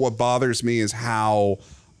that. But what bothers me is how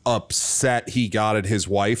upset he got at his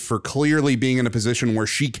wife for clearly being in a position where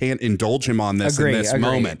she can't indulge him on this in this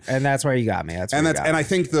moment. And that's where you got me. And I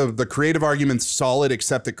think the creative argument's solid,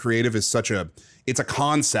 except that creative is it's a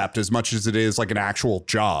concept as much as it is like an actual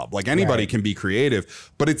job. Like anybody can be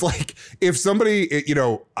creative, but it's like if somebody, you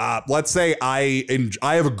know, let's say I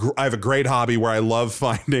have a great hobby where I love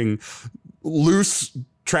finding loose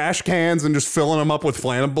trash cans and just filling them up with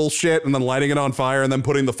flammable shit and then lighting it on fire and then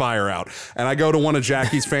putting the fire out. And I go to one of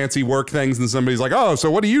Jackie's fancy work things and somebody's like, "Oh, so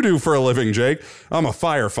what do you do for a living, Jake?" "I'm a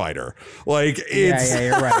firefighter." Like it's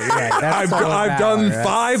you're right. I've done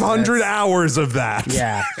 500 hours of that.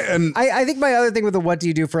 Yeah. And I think my other thing with the what do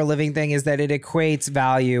you do for a living thing is that it equates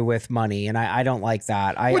value with money. And I don't like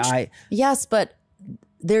that. Yes, but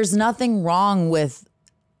there's nothing wrong with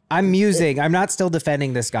I'm musing. I'm not still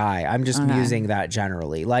defending this guy. I'm just musing that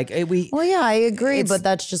generally. Like Well, yeah, I agree, but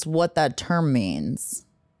that's just what that term means.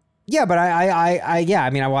 Yeah, but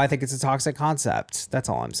I think it's a toxic concept. That's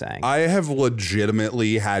all I'm saying. I have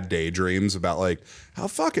legitimately had daydreams about like how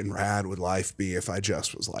fucking rad would life be if I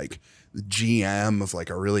just was like the GM of like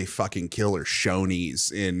a really fucking killer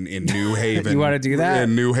Shoney's in New Haven. You want to do that?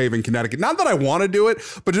 In New Haven, Connecticut. Not that I want to do it,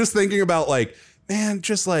 but just thinking about like, man,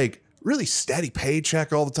 just like really steady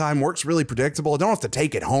paycheck all the time, works really predictable. I don't have to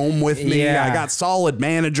take it home with me. Yeah. I got solid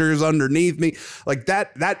managers underneath me. Like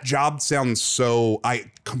that job sounds so, I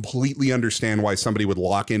completely understand why somebody would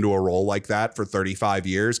lock into a role like that for 35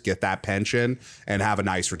 years, get that pension and have a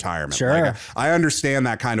nice retirement. Sure. Like, I understand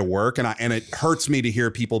that kind of work, and it hurts me to hear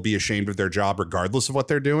people be ashamed of their job regardless of what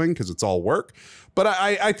they're doing because it's all work. But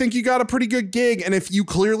I think you got a pretty good gig. And if you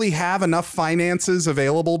clearly have enough finances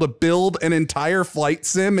available to build an entire flight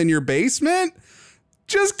sim in your basement,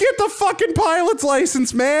 just get the fucking pilot's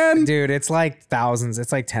license, man. Dude, it's like thousands.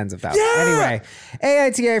 It's like tens of thousands. Yeah. Anyway,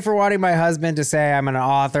 AITA for wanting my husband to say I'm an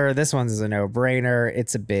author. This one's a no-brainer.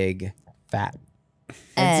 It's a big fat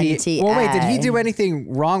NTA. Well, wait, did he do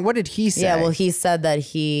anything wrong? What did he say? Yeah, well, he said that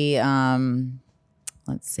he...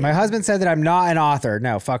 let's see. My husband said that I'm not an author.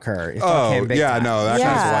 No, fuck her. Fuck him big time. No, that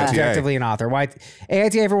kind of objectively an author. Why?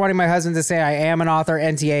 AITA for wanting my husband to say I am an author.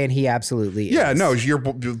 NTA, and he absolutely is. Yeah, no, your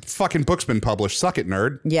fucking book's been published. Suck it,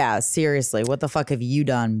 nerd. Yeah, seriously. What the fuck have you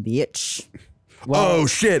done, bitch? Well, oh,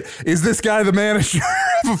 shit. Is this guy the manager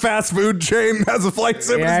of a fast food chain that has a flight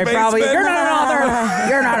sim in his basement? Probably. You're not an author.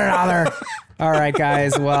 You're not an author. All right,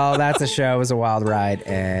 guys. Well, that's a show. It was a wild ride.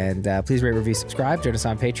 And please rate, review, subscribe. Join us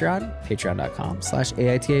on Patreon,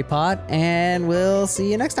 patreon.com/AITA pod. And we'll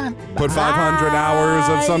see you next time. Bye. Put 500 hours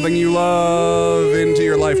of something you love into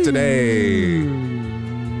your life today.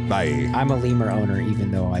 Bye. I'm a lemur owner,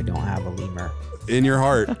 even though I don't have a lemur. In your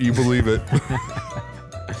heart, you believe it.